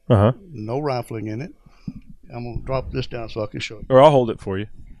gun. No rifling in it. I'm going to drop this down so I can show you. Or I'll hold it for you.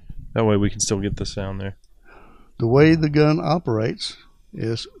 That way we can still get the sound there. The way the gun operates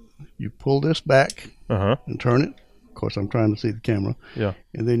is you pull this back and turn it. Of course, I'm trying to see the camera. Yeah.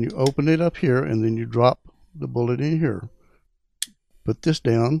 And then you open it up here, and then you drop the bullet in here. Put this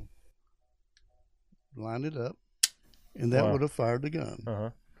down, line it up, and that would have fired the gun.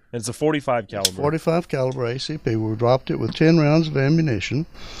 And it's a 45 caliber. It's 45 caliber ACP. We dropped it with 10 rounds of ammunition,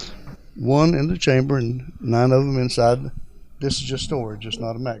 1 in the chamber and 9 of them inside. This is just storage, just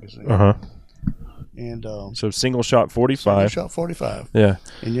not a magazine. And so single shot 45. Single shot 45. Yeah.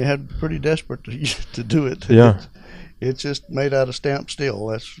 And you had pretty desperate to do it. Yeah. It's just made out of stamped steel.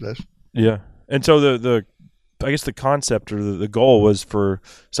 That's. Yeah. And so the I guess the concept or the goal was for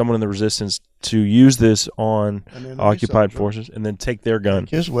someone in the resistance to use this on occupied forces and then take their gun.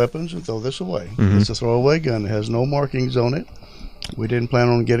 Take his weapons and throw this away. It's a throwaway gun. It has no markings on it. We didn't plan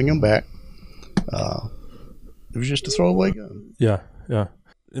on getting them back. It was just a throwaway gun. Yeah, yeah.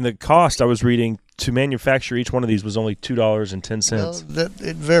 And the cost I was reading to manufacture each one of these was only $2.10. Well,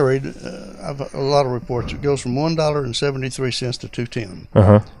 it varied. I've a lot of reports. It goes from $1.73 to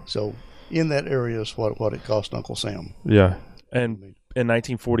 $2.10. So in that area is what it cost Uncle Sam. Yeah. And in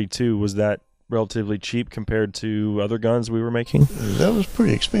 1942, was that relatively cheap compared to other guns we were making? That was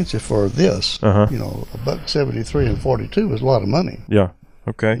pretty expensive for this. $1.73 and 42 was a lot of money. Yeah.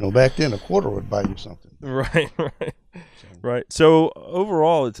 Okay. Back then a quarter would buy you something. Right. So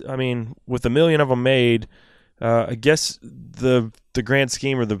overall, with 1 million of them made, I guess the grand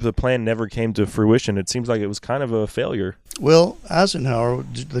scheme or the plan never came to fruition. It seems like it was kind of a failure. Well, Eisenhower,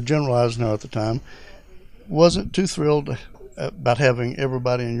 the General Eisenhower at the time, wasn't too thrilled about having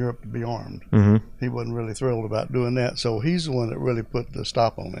everybody in Europe to be armed. He wasn't really thrilled about doing that, so he's the one that really put the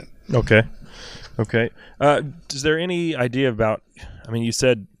stop on it. Okay. Is there any idea about, you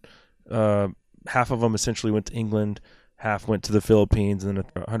said half of them essentially went to England, half went to the Philippines, and then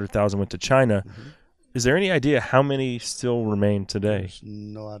 100,000 went to China. Is there any idea how many still remain today? There's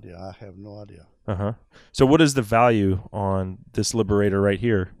no idea. I have no idea. So what is the value on this Liberator right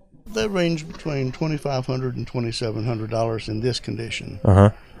here? They range between $2,500 and $2,700 in this condition.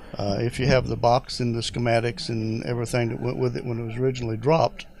 If you have the box and the schematics and everything that went with it when it was originally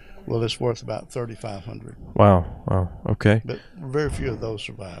dropped, well, it's worth about $3,500. Wow. Okay. But very few of those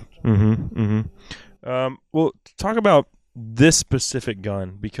survived. Well, talk about this specific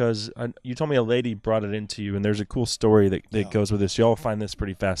gun, because you told me a lady brought it into you, and there's a cool story that goes with this. Y'all find this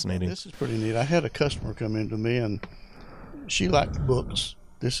pretty fascinating. This is pretty neat. I had a customer come into me, and she liked books.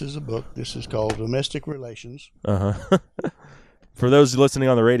 This is a book. This is called Domestic Relations. For those listening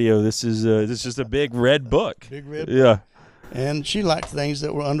on the radio, this is just a big red book. Big red book. Yeah. And she liked things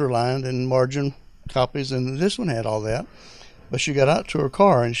that were underlined and margin copies, and this one had all that. But she got out to her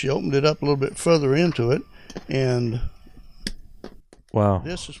car, and she opened it up a little bit further into it, and wow,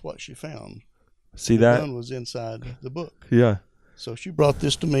 this is what she found. See the that? gun was inside the book. Yeah. So she brought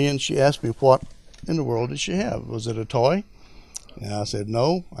this to me, and she asked me, what in the world did she have? Was it a toy? And I said,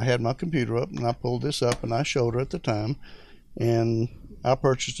 no. I had my computer up, and I pulled this up, and I showed her at the time, and I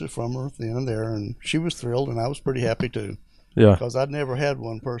purchased it from her then and there, and she was thrilled, and I was pretty happy too. Yeah. Because I'd never had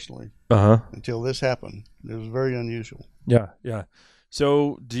one personally until this happened. It was very unusual. Yeah.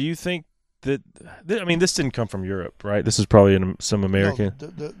 So do you think that, I mean, this didn't come from Europe, right? This is probably in some American. No,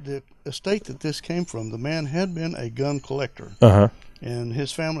 the estate that this came from, the man had been a gun collector. And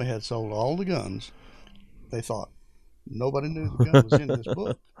his family had sold all the guns. They thought nobody knew the gun was in this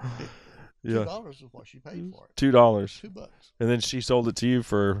book. $2 is what she paid for it. $2. $2. And then she sold it to you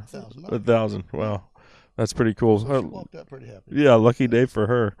for $1,000. $1,000. Wow. That's pretty cool. So she walked out pretty happy. Yeah, lucky day for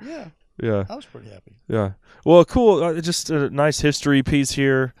her. Yeah. I was pretty happy. Yeah. Well, cool. Just a nice history piece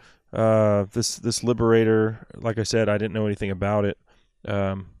here. This Liberator, like I said, I didn't know anything about it.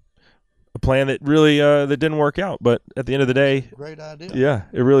 A plan that really that didn't work out, but at the end of the day, great idea. Yeah,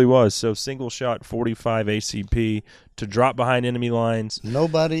 it really was. So single shot 45 ACP to drop behind enemy lines.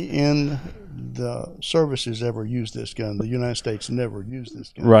 Nobody in the services ever used this gun. The United States never used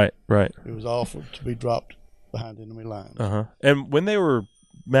this gun. Right. It was all to be dropped behind enemy lines. And when they were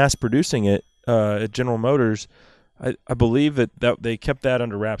mass producing it at General Motors, I believe that they kept that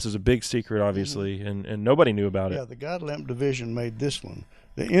under wraps. It was a big secret, obviously, and nobody knew about it. Yeah, the Guide Lamp division made this one.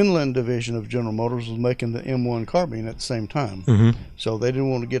 The inland division of General Motors was making the M1 carbine at the same time. So they didn't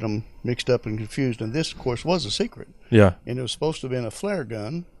want to get them mixed up and confused. And this, of course, was a secret. Yeah. And it was supposed to have been a flare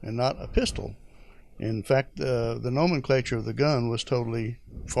gun and not a pistol. In fact, the nomenclature of the gun was totally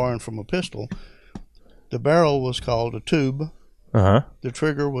foreign from a pistol. The barrel was called a tube. The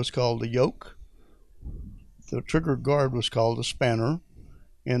trigger was called a yoke. The trigger guard was called a spanner.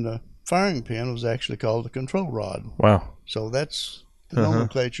 And the firing pin was actually called a control rod. Wow. So that's the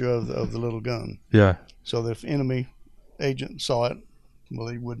nomenclature of the little gun. Yeah. So that if enemy agent saw it, well,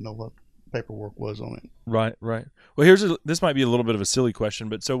 he wouldn't know what paperwork was on it. Right. Well, this might be a little bit of a silly question,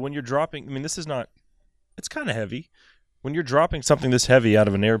 but so when you're dropping, I mean, this is not, it's kind of heavy. When you're dropping something this heavy out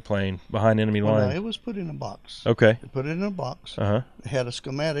of an airplane behind enemy line. No, it was put in a box. Okay. They put it in a box. It had a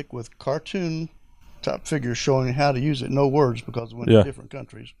schematic with cartoon type figures showing how to use it. No words because it went to different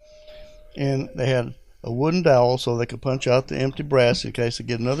countries. And they had a wooden dowel so they could punch out the empty brass in case they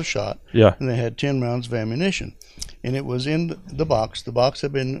get another shot. Yeah. And they had 10 rounds of ammunition. And it was in the box. The box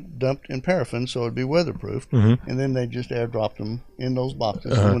had been dumped in paraffin so it would be weatherproof. And then they just airdropped them in those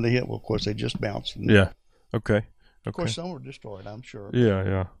boxes. And when they hit, well, of course, they just bounced. Okay. Of course, some were destroyed, I'm sure.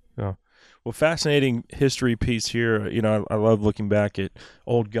 Yeah. Well, fascinating history piece here. You know, I love looking back at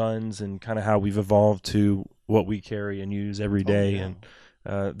old guns and kind of how we've evolved to what we carry and use every day. And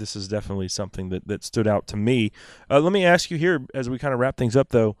this is definitely something that stood out to me. Let me ask you here, as we kind of wrap things up,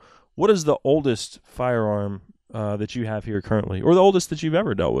 though, what is the oldest firearm that you have here currently, or the oldest that you've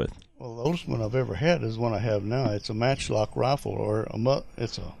ever dealt with? Well, the oldest one I've ever had is one I have now. It's a matchlock rifle, or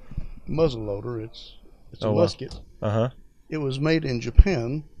it's a muzzle loader. It's a musket. It was made in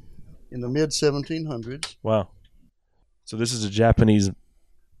Japan in the mid-1700s. Wow. So this is a Japanese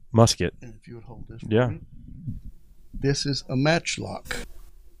musket. And if you would hold this. Yeah. This is a matchlock.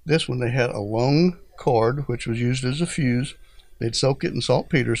 This one, they had a long cord, which was used as a fuse. They'd soak it in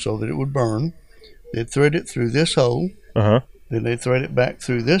saltpeter so that it would burn. They'd thread it through this hole. Then they'd thread it back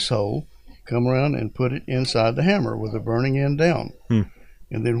through this hole, come around and put it inside the hammer with the burning end down.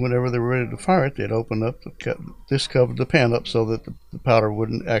 And then whenever they were ready to fire it, they'd open up, this covered the pan up so that the powder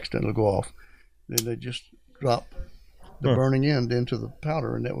wouldn't accidentally go off. Then they'd just drop the burning end into the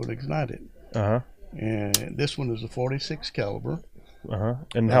powder, and that would ignite it. And this one is a .46 caliber.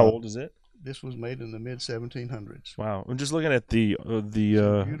 And how old is it? This was made in the mid-1700s. Wow! I'm just looking at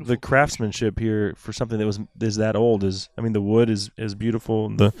the craftsmanship here for something that is that old. The wood is beautiful.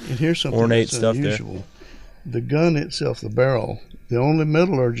 And here's something ornate that's stuff unusual. there. The gun itself, the barrel, the only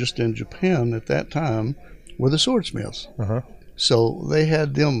metallurgist in Japan at that time were the swordsmiths. So they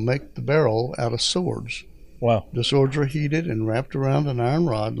had them make the barrel out of swords. Wow. The swords were heated and wrapped around an iron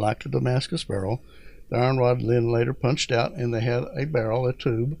rod like a Damascus barrel. The iron rod then later punched out, and they had a barrel, a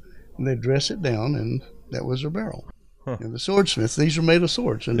tube, and they dress it down, and that was their barrel. Huh. And the swordsmiths, these are made of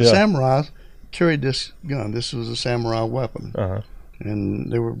swords. And the samurai carried this gun. This was a samurai weapon. Uh-huh.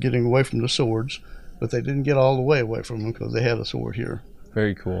 And they were getting away from the swords, but they didn't get all the way away from them because they had a sword here.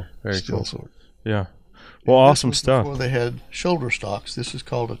 Very cool. Very Steel cool. sword. Yeah. Well, And awesome stuff. Before they had shoulder stocks. This is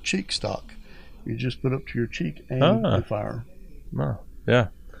called a cheek stock. You just put up to your cheek, aim, and fire. Wow. Yeah.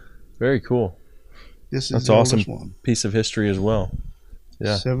 Very cool. This is That's the awesome oldest one. piece of history as well.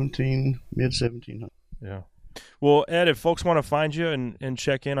 Yeah. Mid-1700s. Yeah. Well, Ed, if folks want to find you and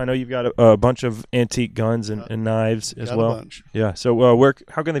check in, I know you've got a bunch of antique guns and knives as well. A bunch. Yeah. So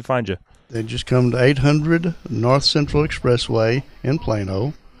how can they find you? They just come to 800 North Central Expressway in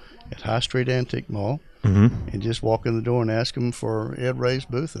Plano at High Street Antique Mall. Mm-hmm. And just walk in the door and ask them for Ed Ray's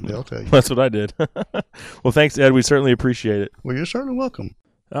booth, and they'll tell you. That's what I did. Well, thanks, Ed. We certainly appreciate it. Well, you're certainly welcome.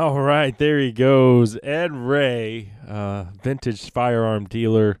 All right, there he goes. Ed Ray, vintage firearm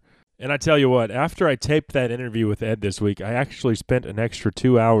dealer. And I tell you what, after I taped that interview with Ed this week, I actually spent an extra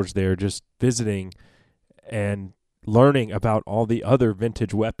 2 hours there just visiting and learning about all the other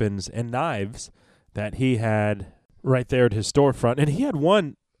vintage weapons and knives that he had right there at his storefront. And he had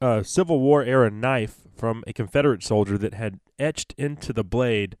one Civil War era knife from a Confederate soldier that had etched into the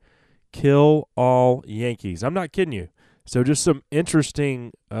blade, "Kill all Yankees." I'm not kidding you. So just some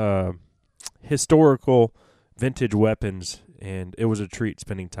interesting historical vintage weapons, and it was a treat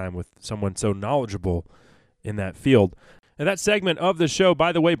spending time with someone so knowledgeable in that field. And that segment of the show,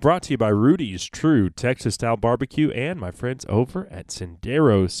 by the way, brought to you by Rudy's True Texas-style barbecue and my friends over at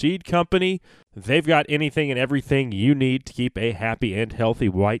Sendero Seed Company. They've got anything and everything you need to keep a happy and healthy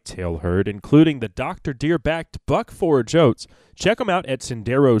whitetail herd, including the Dr. Deer-backed buck forage oats. Check them out at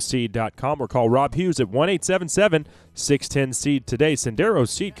senderoseed.com or call Rob Hughes at 1-877-610-SEED today. Sendero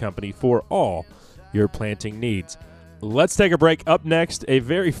Seed Company for all your planting needs. Let's take a break. Up next, a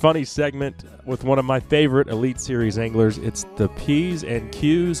very funny segment with one of my favorite Elite Series anglers. It's the P's and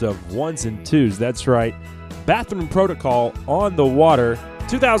Q's of ones and twos. That's right. Bathroom protocol on the water.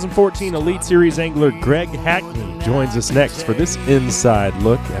 2014 Elite Series angler Greg Hackney joins us next for this inside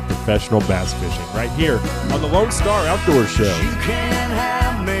look at professional bass fishing right here on the Lone Star Outdoor Show. You can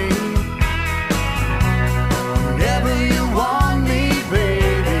have me whenever you want me,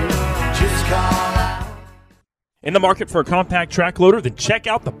 baby. Just call out. In the market for a compact track loader? Then check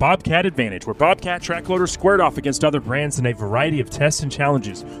out the Bobcat Advantage, where Bobcat track loaders squared off against other brands in a variety of tests and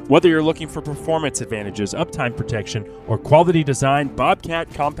challenges. Whether you're looking for performance advantages, uptime protection, or quality design,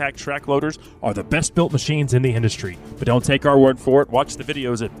 Bobcat compact track loaders are the best built machines in the industry. But don't take our word for it. Watch the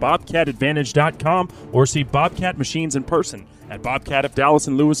videos at bobcatadvantage.com or see Bobcat machines in person at Bobcat of Dallas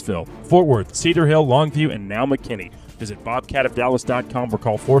and Louisville, Fort Worth, Cedar Hill, Longview, and now McKinney. Visit bobcatofdallas.com or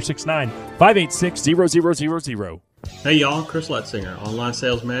call 469-586-0000. Hey y'all, Chris Letzinger, online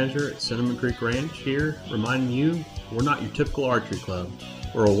sales manager at Cinnamon Creek Ranch here, reminding you we're not your typical archery club.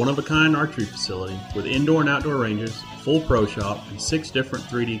 We're a one-of-a-kind archery facility with indoor and outdoor ranges, full pro shop, and 6 different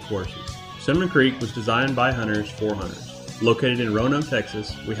 3D courses. Cinnamon Creek was designed by hunters for hunters. Located in Roanoke,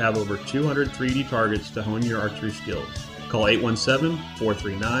 Texas, we have over 200 3D targets to hone your archery skills. Call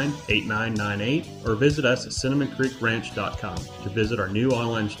 817-439-8998 or visit us at cinnamoncreekranch.com to visit our new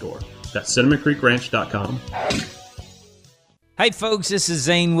online store. That's cinnamoncreekranch.com. Hey folks, this is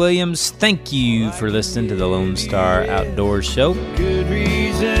Zane Williams. Thank you for listening to the Lone Star Outdoors Show. Good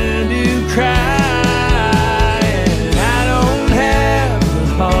reason to cry, and I don't have the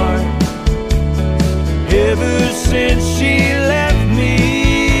heart. Ever since she left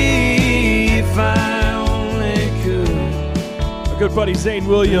me, if I only could. Our good buddy Zane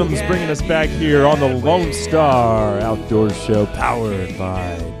Williams bringing us back here on the Lone Star Outdoors Show, powered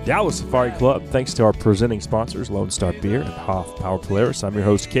by Dallas Safari Club. Thanks to our presenting sponsors, Lone Star Beer and Hoff Power Polaris. I'm your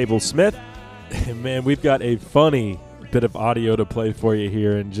host, Cable Smith. And man, we've got a funny bit of audio to play for you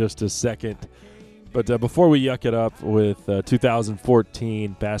here in just a second. But before we yuck it up with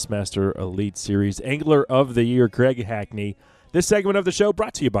 2014 Bassmaster Elite Series Angler of the Year, Greg Hackney, this segment of the show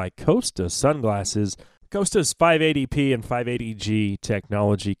brought to you by Costa Sunglasses. Costa's 580p and 580G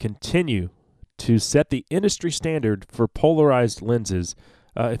technology continue to set the industry standard for polarized lenses.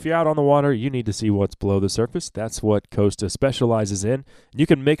 If you're out on the water, you need to see what's below the surface. That's what Costa specializes in. You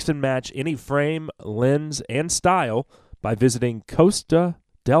can mix and match any frame, lens, and style by visiting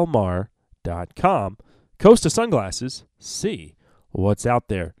CostaDelmar.com. Costa Sunglasses, see what's out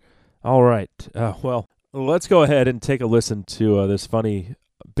there. All right, well, let's go ahead and take a listen to this funny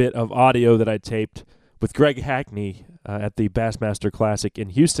bit of audio that I taped with Greg Hackney at the Bassmaster Classic in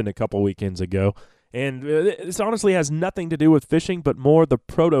Houston a couple weekends ago. And this honestly has nothing to do with fishing, but more the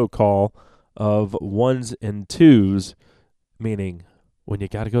protocol of ones and twos, meaning when you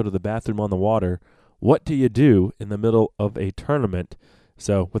got to go to the bathroom on the water, what do you do in the middle of a tournament?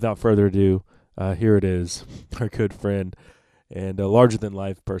 So without further ado, here it is, our good friend and a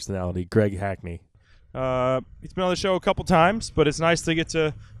larger-than-life personality, Greg Hackney. He's been on the show a couple times, but it's nice to get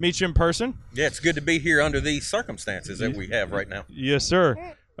to meet you in person. Yeah, it's good to be here under these circumstances that we have right now. Yes,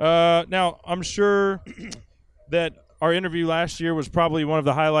 sir. Now, I'm sure that our interview last year was probably one of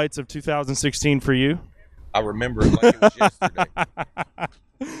the highlights of 2016 for you. I remember it like it was yesterday.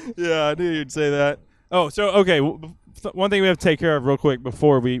 Yeah, I knew you'd say that. Oh, so, okay, one thing we have to take care of real quick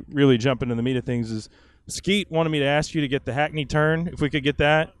before we really jump into the meat of things is Skeet wanted me to ask you to get the Hackney turn, if we could get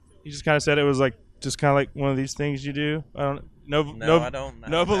that. He just kind of said it was like just kind of like one of these things you do. I don't know. I don't know.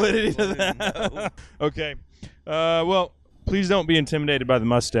 No validity to that. No. Okay. Well, please don't be intimidated by the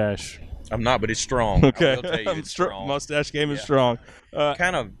mustache. I'm not, but it's strong. Okay. I will tell you, it's strong. Mustache game is strong.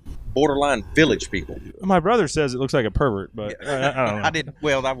 Kind of borderline village people. My brother says it looks like a pervert, but I don't know. I didn't.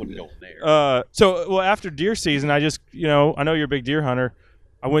 Well, I wouldn't go there. So after deer season, I just, I know you're a big deer hunter.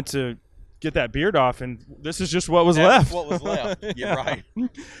 I went to get that beard off, and this is just what was left. What was left? You're right.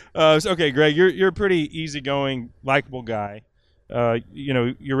 Okay, Greg, you're a pretty easygoing, likable guy.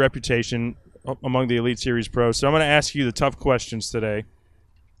 Your reputation among the Elite Series pros. So I'm going to ask you the tough questions today.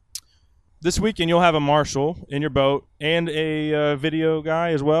 This weekend, you'll have a marshal in your boat and a video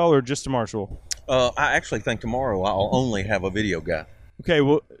guy as well, or just a marshal? I actually think tomorrow I'll only have a video guy. Okay,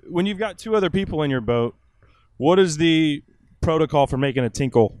 well, when you've got two other people in your boat, what is the protocol for making a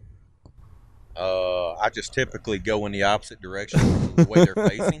tinkle? I just typically go in the opposite direction the way they're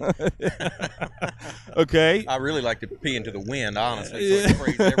facing. Okay. I really like to pee into the wind, honestly, so it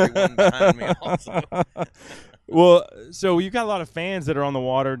sprays everyone behind me also. Well, so you've got a lot of fans that are on the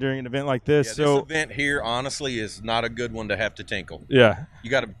water during an event like this. Yeah, this event here, honestly, is not a good one to have to tinkle. Yeah. You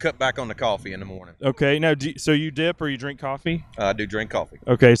got to cut back on the coffee in the morning. Okay. Now, so you dip or you drink coffee? I do drink coffee.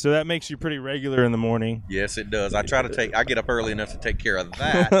 Okay, so that makes you pretty regular in the morning. Yes, it does. I get up early enough to take care of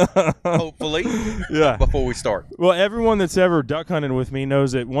that, hopefully, before we start. Well, everyone that's ever duck hunted with me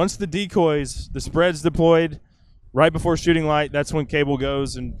knows that once the decoys, the spread's deployed, right before shooting light, that's when cable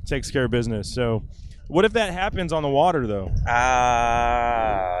goes and takes care of business. So what if that happens on the water, though?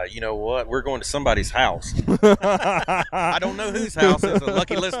 You know what? We're going to somebody's house. I don't know whose house. There's a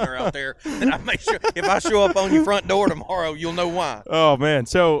lucky listener out there. And I make sure if I show up on your front door tomorrow, you'll know why. Oh, man.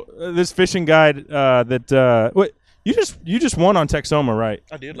 So this fishing guide you just won on Texoma, right?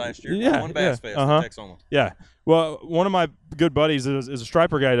 I did last year. Yeah. I won Bass Fest in Texoma. Yeah. Well, one of my good buddies is a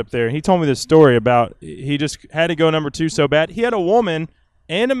striper guide up there, and he told me this story about he just had to go number 2 so bad. He had a woman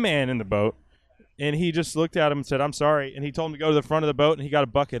and a man in the boat. And he just looked at him and said, "I'm sorry." And he told him to go to the front of the boat, and he got a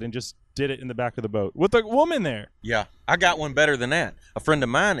bucket and just did it in the back of the boat with a woman there. Yeah, I got one better than that. A friend of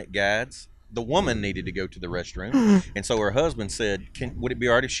mine at Guides, the woman needed to go to the restroom. And so her husband said, would it be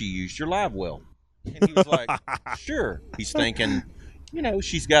all right if she used your live well? And he was like, sure. He's thinking,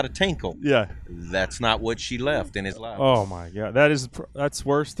 she's got a tinkle. Yeah. That's not what she left in his life. Oh, my God. That's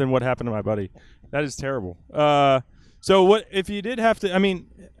worse than what happened to my buddy. That is terrible. So what if you did have to,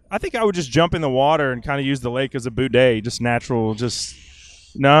 I think I would just jump in the water and kind of use the lake as a boudet, just natural,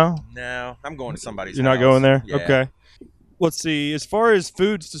 no? No, I'm going to somebody's You're house. not going there? Yeah. Okay. Let's see. As far as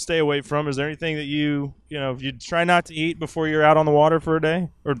foods to stay away from, is there anything that you try not to eat before you're out on the water for a day?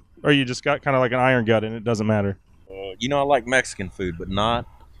 Or you just got kind of like an iron gut and it doesn't matter? I like Mexican food, but not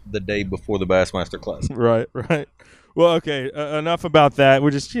the day before the Bassmaster Classic. Right. Well, okay, enough about that.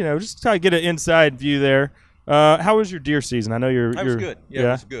 We're just try to get an inside view there. How was your deer season? I know That was good. Yeah,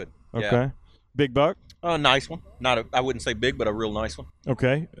 it was good. Okay. Yeah. Big buck? Nice one. I wouldn't say big, but a real nice one.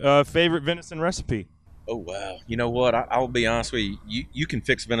 Okay. Favorite venison recipe? Oh, wow. You know what? I'll be honest with you. You can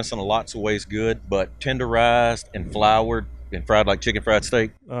fix venison in lots of ways good, but tenderized and floured and fried like chicken fried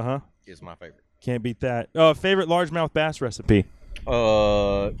steak is my favorite. Can't beat that. Favorite largemouth bass recipe?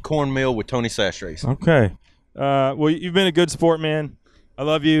 Cornmeal with Tony Sachets. Okay. Well, you've been a good sport, man. I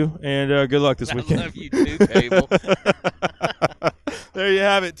love you, and good luck this weekend. I love you too, Cable. There you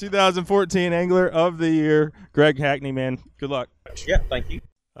have it, 2014 Angler of the Year, Greg Hackney, man. Good luck. Yeah, thank you.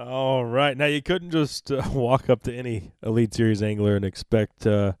 All right. Now, you couldn't just walk up to any Elite Series angler and expect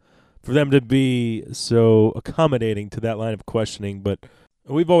for them to be so accommodating to that line of questioning, but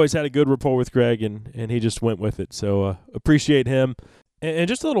we've always had a good rapport with Greg, and he just went with it. So appreciate him. And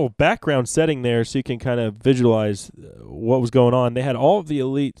just a little background setting there so you can kind of visualize what was going on. They had all of the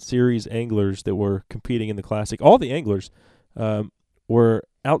Elite Series anglers that were competing in the Classic. All the anglers were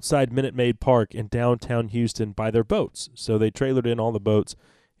outside Minute Maid Park in downtown Houston by their boats. So they trailered in all the boats,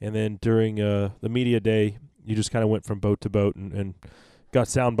 and then during the media day, you just kind of went from boat to boat and got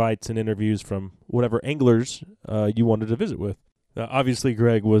sound bites and interviews from whatever anglers you wanted to visit with. Obviously,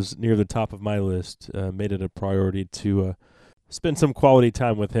 Greg was near the top of my list, made it a priority to spend some quality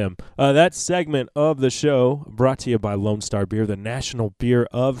time with him. That segment of the show brought to you by Lone Star Beer, the national beer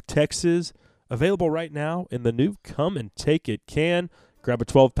of Texas. Available right now in the new Come and Take It can. Grab a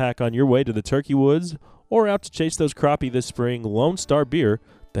 12-pack on your way to the Turkey Woods or out to chase those crappie this spring. Lone Star Beer,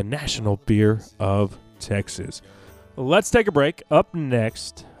 the national beer of Texas. Let's take a break. Up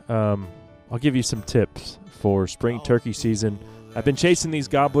next, I'll give you some tips for spring turkey season. I've been chasing these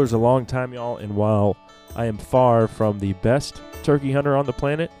gobblers a long time, y'all, and while I am far from the best turkey hunter on the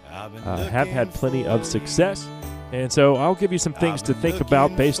planet, I have had plenty of success. And so I'll give you some things to think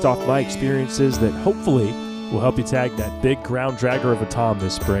about based off my experiences that hopefully will help you tag that big ground dragger of a tom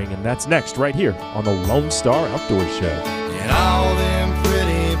this spring. And that's next right here on the Lone Star Outdoor Show. And all them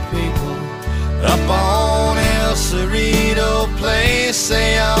pretty people up on El Cerrito Place,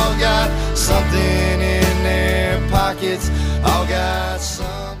 they all got something in their pockets, all got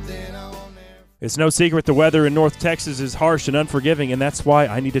something on their... It's no secret the weather in North Texas is harsh and unforgiving, and that's why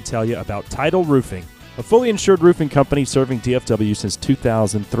I need to tell you about Tidal Roofing, a fully insured roofing company serving DFW since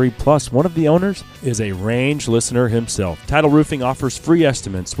 2003, plus one of the owners is a range listener himself. Tidal Roofing offers free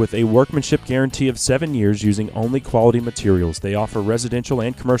estimates with a workmanship guarantee of 7 years using only quality materials. They offer residential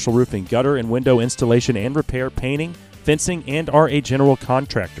and commercial roofing, gutter and window installation and repair, painting, fencing, and are a general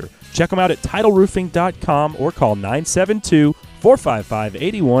contractor. Check them out at TidalRoofing.com or call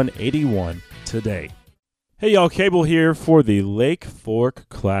 972-455-8181 today. Hey y'all, Cable here for the Lake Fork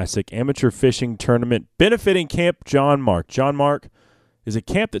Classic Amateur Fishing Tournament benefiting Camp John Mark. John Mark is a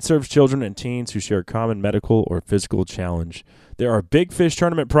camp that serves children and teens who share a common medical or physical challenge. There are big fish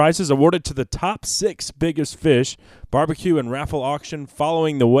tournament prizes awarded to the top 6 biggest fish, barbecue and raffle auction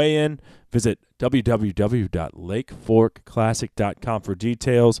following the weigh-in. Visit www.lakeforkclassic.com for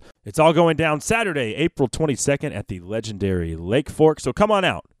details. It's all going down Saturday, April 22nd at the legendary Lake Fork, so come on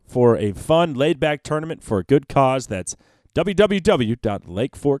out for a fun, laid-back tournament for a good cause. That's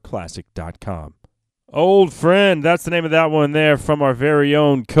www.lakeforkclassic.com. Old friend, that's the name of that one there from our very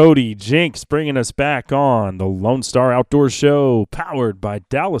own Cody Jinks, bringing us back on the Lone Star Outdoor Show, powered by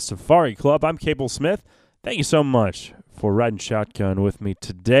Dallas Safari Club. I'm Cable Smith. Thank you so much for riding shotgun with me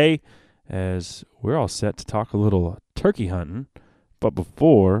today, as we're all set to talk a little turkey hunting. But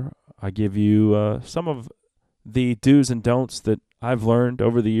before I give you some of the do's and don'ts that I've learned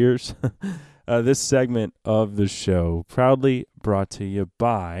over the years, this segment of the show proudly brought to you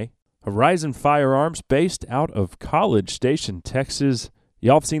by Horizon Firearms, based out of College Station, Texas.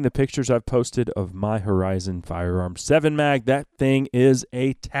 Y'all have seen the pictures I've posted of my Horizon Firearms 7 mag. That thing is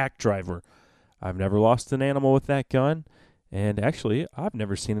a tack driver. I've never lost an animal with that gun, and actually, I've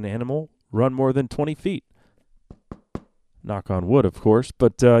never seen an animal run more than 20 feet. Knock on wood, of course.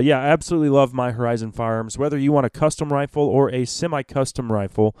 But, yeah, I absolutely love my Horizon Firearms. Whether you want a custom rifle or a semi-custom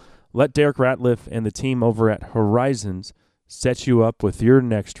rifle, let Derek Ratliff and the team over at Horizons set you up with your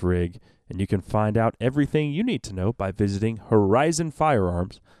next rig, and you can find out everything you need to know by visiting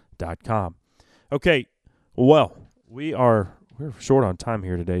horizonfirearms.com. Okay, well, we're short on time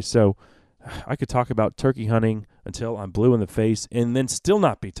here today, so I could talk about turkey hunting until I'm blue in the face and then still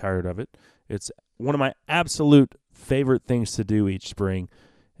not be tired of it. It's one of my absolute favorite things to do each spring,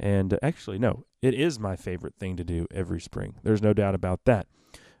 and actually, no, it is my favorite thing to do every spring. There's no doubt about that.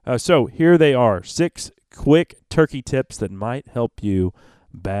 So here they are, 6 quick turkey tips that might help you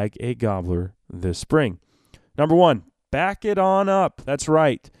bag a gobbler this spring. Number 1, back it on up. That's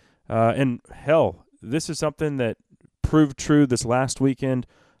right. And hell, this is something that proved true this last weekend.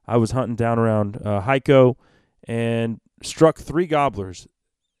 I was hunting down around Hyco and struck 3 gobblers.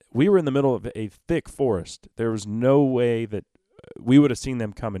 We were in the middle of a thick forest. There was no way that we would have seen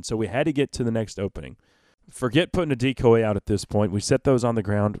them coming, so we had to get to the next opening. Forget putting a decoy out at this point. We set those on the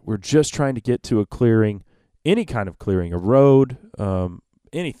ground. We're just trying to get to a clearing, any kind of clearing, a road,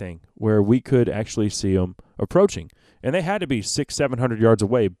 anything, where we could actually see them approaching. And they had to be 600-700 yards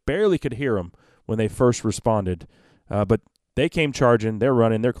away. Barely could hear them when they first responded. But they came charging. They're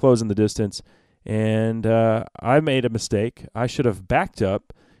running. They're closing the distance. And I made a mistake. I should have backed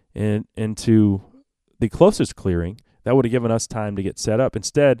up into the closest clearing. That would have given us time to get set up.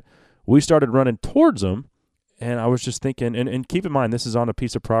 Instead, we started running towards them, and I was just thinking, and keep in mind, this is on a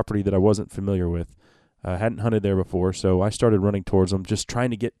piece of property that I wasn't familiar with. Hadn't hunted there before, so I started running towards them, just trying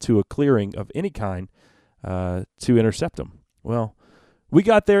to get to a clearing of any kind to intercept them. Well, we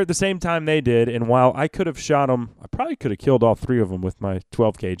got there at the same time they did, and while I could have shot them, I probably could have killed all 3 of them with my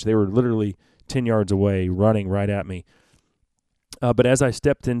 12 gauge. They were literally 10 yards away, running right at me. But as I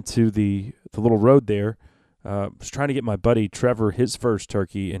stepped into the little road there, I was trying to get my buddy Trevor his first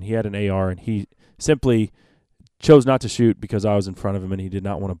turkey, and he had an AR, and he simply chose not to shoot because I was in front of him, and he did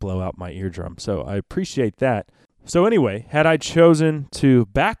not want to blow out my eardrum. So I appreciate that. So anyway, had I chosen to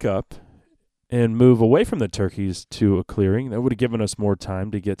back up and move away from the turkeys to a clearing, that would have given us more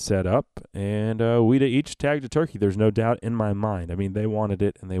time to get set up, and we'd have each tagged a turkey. There's no doubt in my mind. I mean, they wanted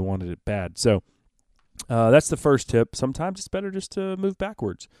it, and they wanted it bad. So that's the first tip. Sometimes it's better just to move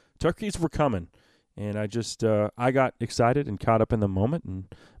backwards. Turkeys were coming, and I got excited and caught up in the moment and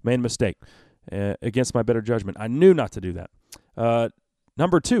made a mistake against my better judgment. I knew not to do that.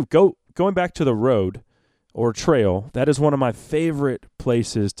 Number 2, going back to the road or trail. That is one of my favorite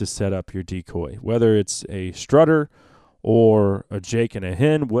places to set up your decoy, whether it's a strutter or a jake and a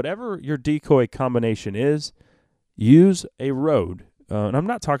hen, whatever your decoy combination is, use a road. And I'm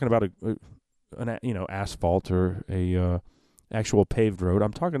not talking about an asphalt or a actual paved road.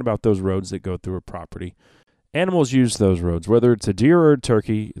 I'm talking about those roads that go through a property. Animals use those roads. Whether it's a deer or a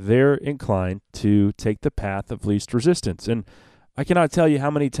turkey, they're inclined to take the path of least resistance. And I cannot tell you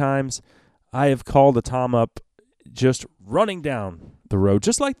how many times I have called a tom up just running down the road,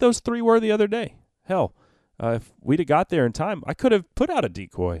 just like those 3 were the other day. Hell, if we'd have got there in time, I could have put out a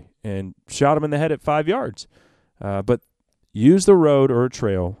decoy and shot him in the head at 5 yards. But use the road or a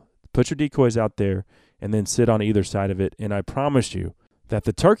trail, put your decoys out there, and then sit on either side of it. And I promise you that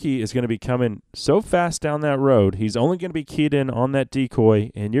the turkey is going to be coming so fast down that road, he's only going to be keyed in on that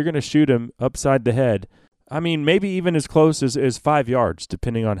decoy, and you're going to shoot him upside the head. I mean, maybe even as close as 5 yards,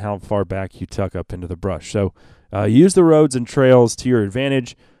 depending on how far back you tuck up into the brush. So use the roads and trails to your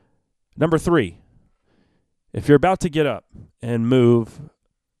advantage. Number 3, if you're about to get up and move,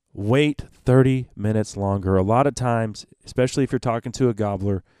 wait 30 minutes longer. A lot of times, especially if you're talking to a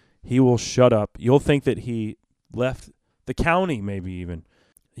gobbler, he will shut up. You'll think that he left the county, maybe even.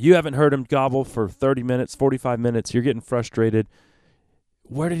 You haven't heard him gobble for 30 minutes, 45 minutes. You're getting frustrated.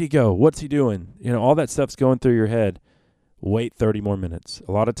 Where did he go? What's he doing? All that stuff's going through your head. Wait 30 more minutes.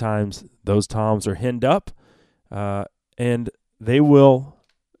 A lot of times those toms are henned up, and they will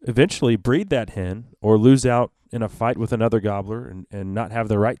eventually breed that hen or lose out in a fight with another gobbler and not have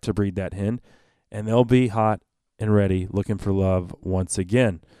the right to breed that hen, and they'll be hot and ready looking for love once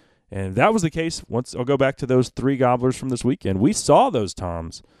again. And that was the case. Once I'll go back to those 3 gobblers from this weekend. We saw those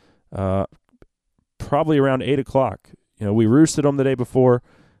toms probably around 8 o'clock. We roosted them the day before.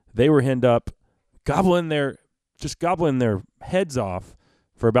 They were henned up, gobbling their heads off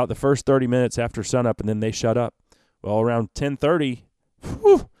for about the first 30 minutes after sunup, and then they shut up. Well, around 10:30,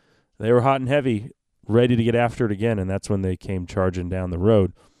 they were hot and heavy, ready to get after it again, and that's when they came charging down the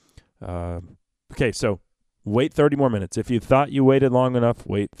road. Okay, so wait 30 more minutes. If you thought you waited long enough,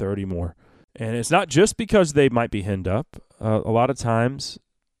 wait 30 more. And it's not just because they might be henned up. A lot of times,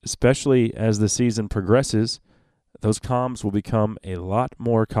 especially as the season progresses, those toms will become a lot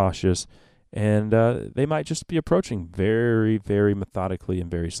more cautious, and they might just be approaching very, very methodically and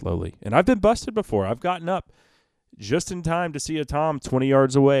very slowly. And I've been busted before. I've gotten up just in time to see a tom 20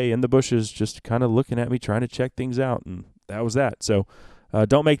 yards away in the bushes just kind of looking at me, trying to check things out, and that was that. So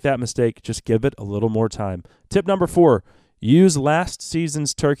don't make that mistake. Just give it a little more time. Tip number 4, use last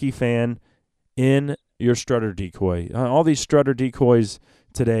season's turkey fan in your strutter decoy. All these strutter decoys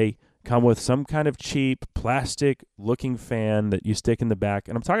today come with some kind of cheap plastic-looking fan that you stick in the back.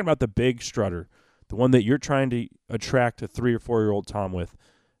 And I'm talking about the big strutter, the one that you're trying to attract a 3 or 4-year-old tom with.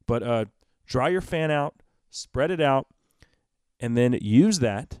 But dry your fan out, spread it out, and then use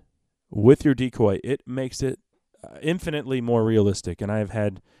that with your decoy. It makes it infinitely more realistic. And I've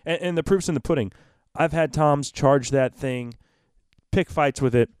had, and the proof's in the pudding, I've had toms charge that thing, pick fights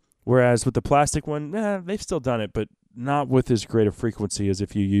with it, whereas with the plastic one, they've still done it, but not with as great a frequency as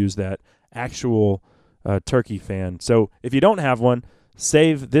if you use that actual turkey fan. So if you don't have one,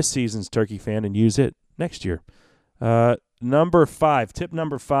 save this season's turkey fan and use it next year. Number 5, tip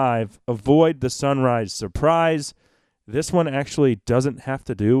number 5, avoid the sunrise surprise. This one actually doesn't have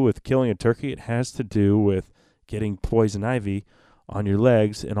to do with killing a turkey. It has to do with getting poison ivy on your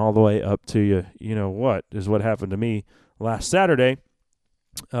legs and all the way up to you know what is what happened to me last Saturday.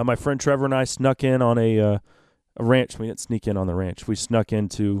 My friend Trevor and I snuck in on a ranch. We didn't sneak in on the ranch. We snuck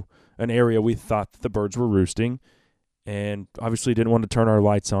into an area we thought that the birds were roosting, and obviously didn't want to turn our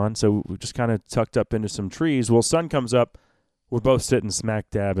lights on, so we just kind of tucked up into some trees. Well, sun comes up. We're both sitting smack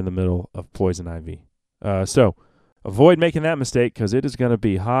dab in the middle of poison ivy. So avoid making that mistake, because it is going to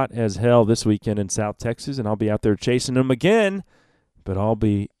be hot as hell this weekend in South Texas, and I'll be out there chasing them again but I'll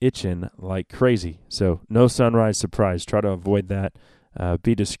be itching like crazy. So no sunrise surprise. Try to avoid that.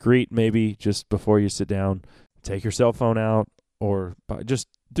 Be discreet maybe just before you sit down. Take your cell phone out, or just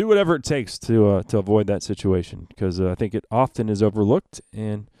do whatever it takes to avoid that situation, because I think it often is overlooked,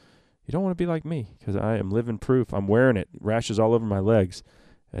 and you don't want to be like me, because I am living proof. I'm wearing it. Rashes all over my legs.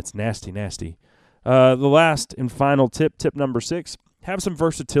 It's nasty, nasty. The last and final tip number 6, have some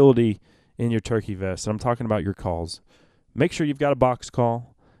versatility in your turkey vest. And I'm talking about your calls. Make sure you've got a box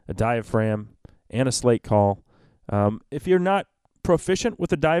call, a diaphragm, and a slate call. If you're not proficient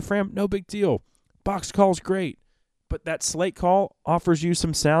with a diaphragm, no big deal. Box call's great, but that slate call offers you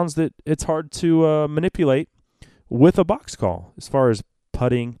some sounds that it's hard to manipulate with a box call, as far as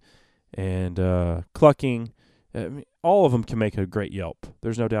putting and clucking. All of them can make a great yelp.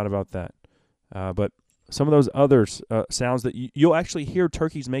 There's no doubt about that. But some of those other sounds that you'll actually hear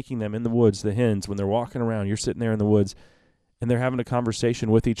turkeys making them in the woods, the hens, when they're walking around. You're sitting there in the woods, and they're having a conversation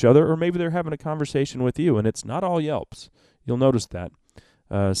with each other, or maybe they're having a conversation with you, and it's not all yelps. You'll notice that.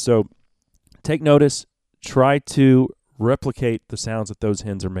 So take notice. Try to replicate the sounds that those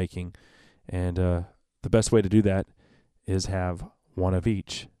hens are making, and the best way to do that is have one of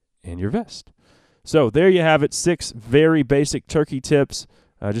each in your vest. So there you have it, 6 very basic turkey tips.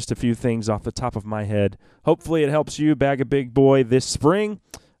 Just a few things off the top of my head. Hopefully it helps you bag a big boy this spring.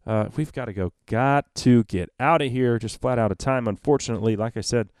 We've got to go. Got to get out of here. Just flat out of time, unfortunately. Like I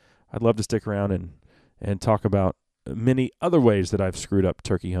said, I'd love to stick around and talk about many other ways that I've screwed up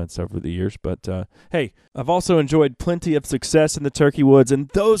turkey hunts over the years. But, hey, I've also enjoyed plenty of success in the turkey woods, and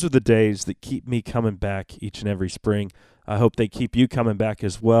those are the days that keep me coming back each and every spring. I hope they keep you coming back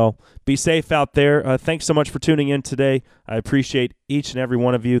as well. Be safe out there. Thanks so much for tuning in today. I appreciate each and every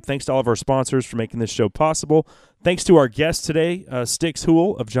one of you. Thanks to all of our sponsors for making this show possible. Thanks to our guest today, Stix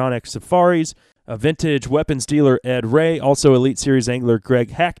Hoole of John X Safaris, vintage weapons dealer Ed Ray, also Elite Series angler Greg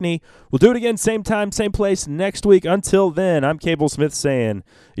Hackney. We'll do it again, same time, same place next week. Until then, I'm Cable Smith saying,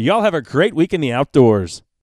 y'all have a great week in the outdoors.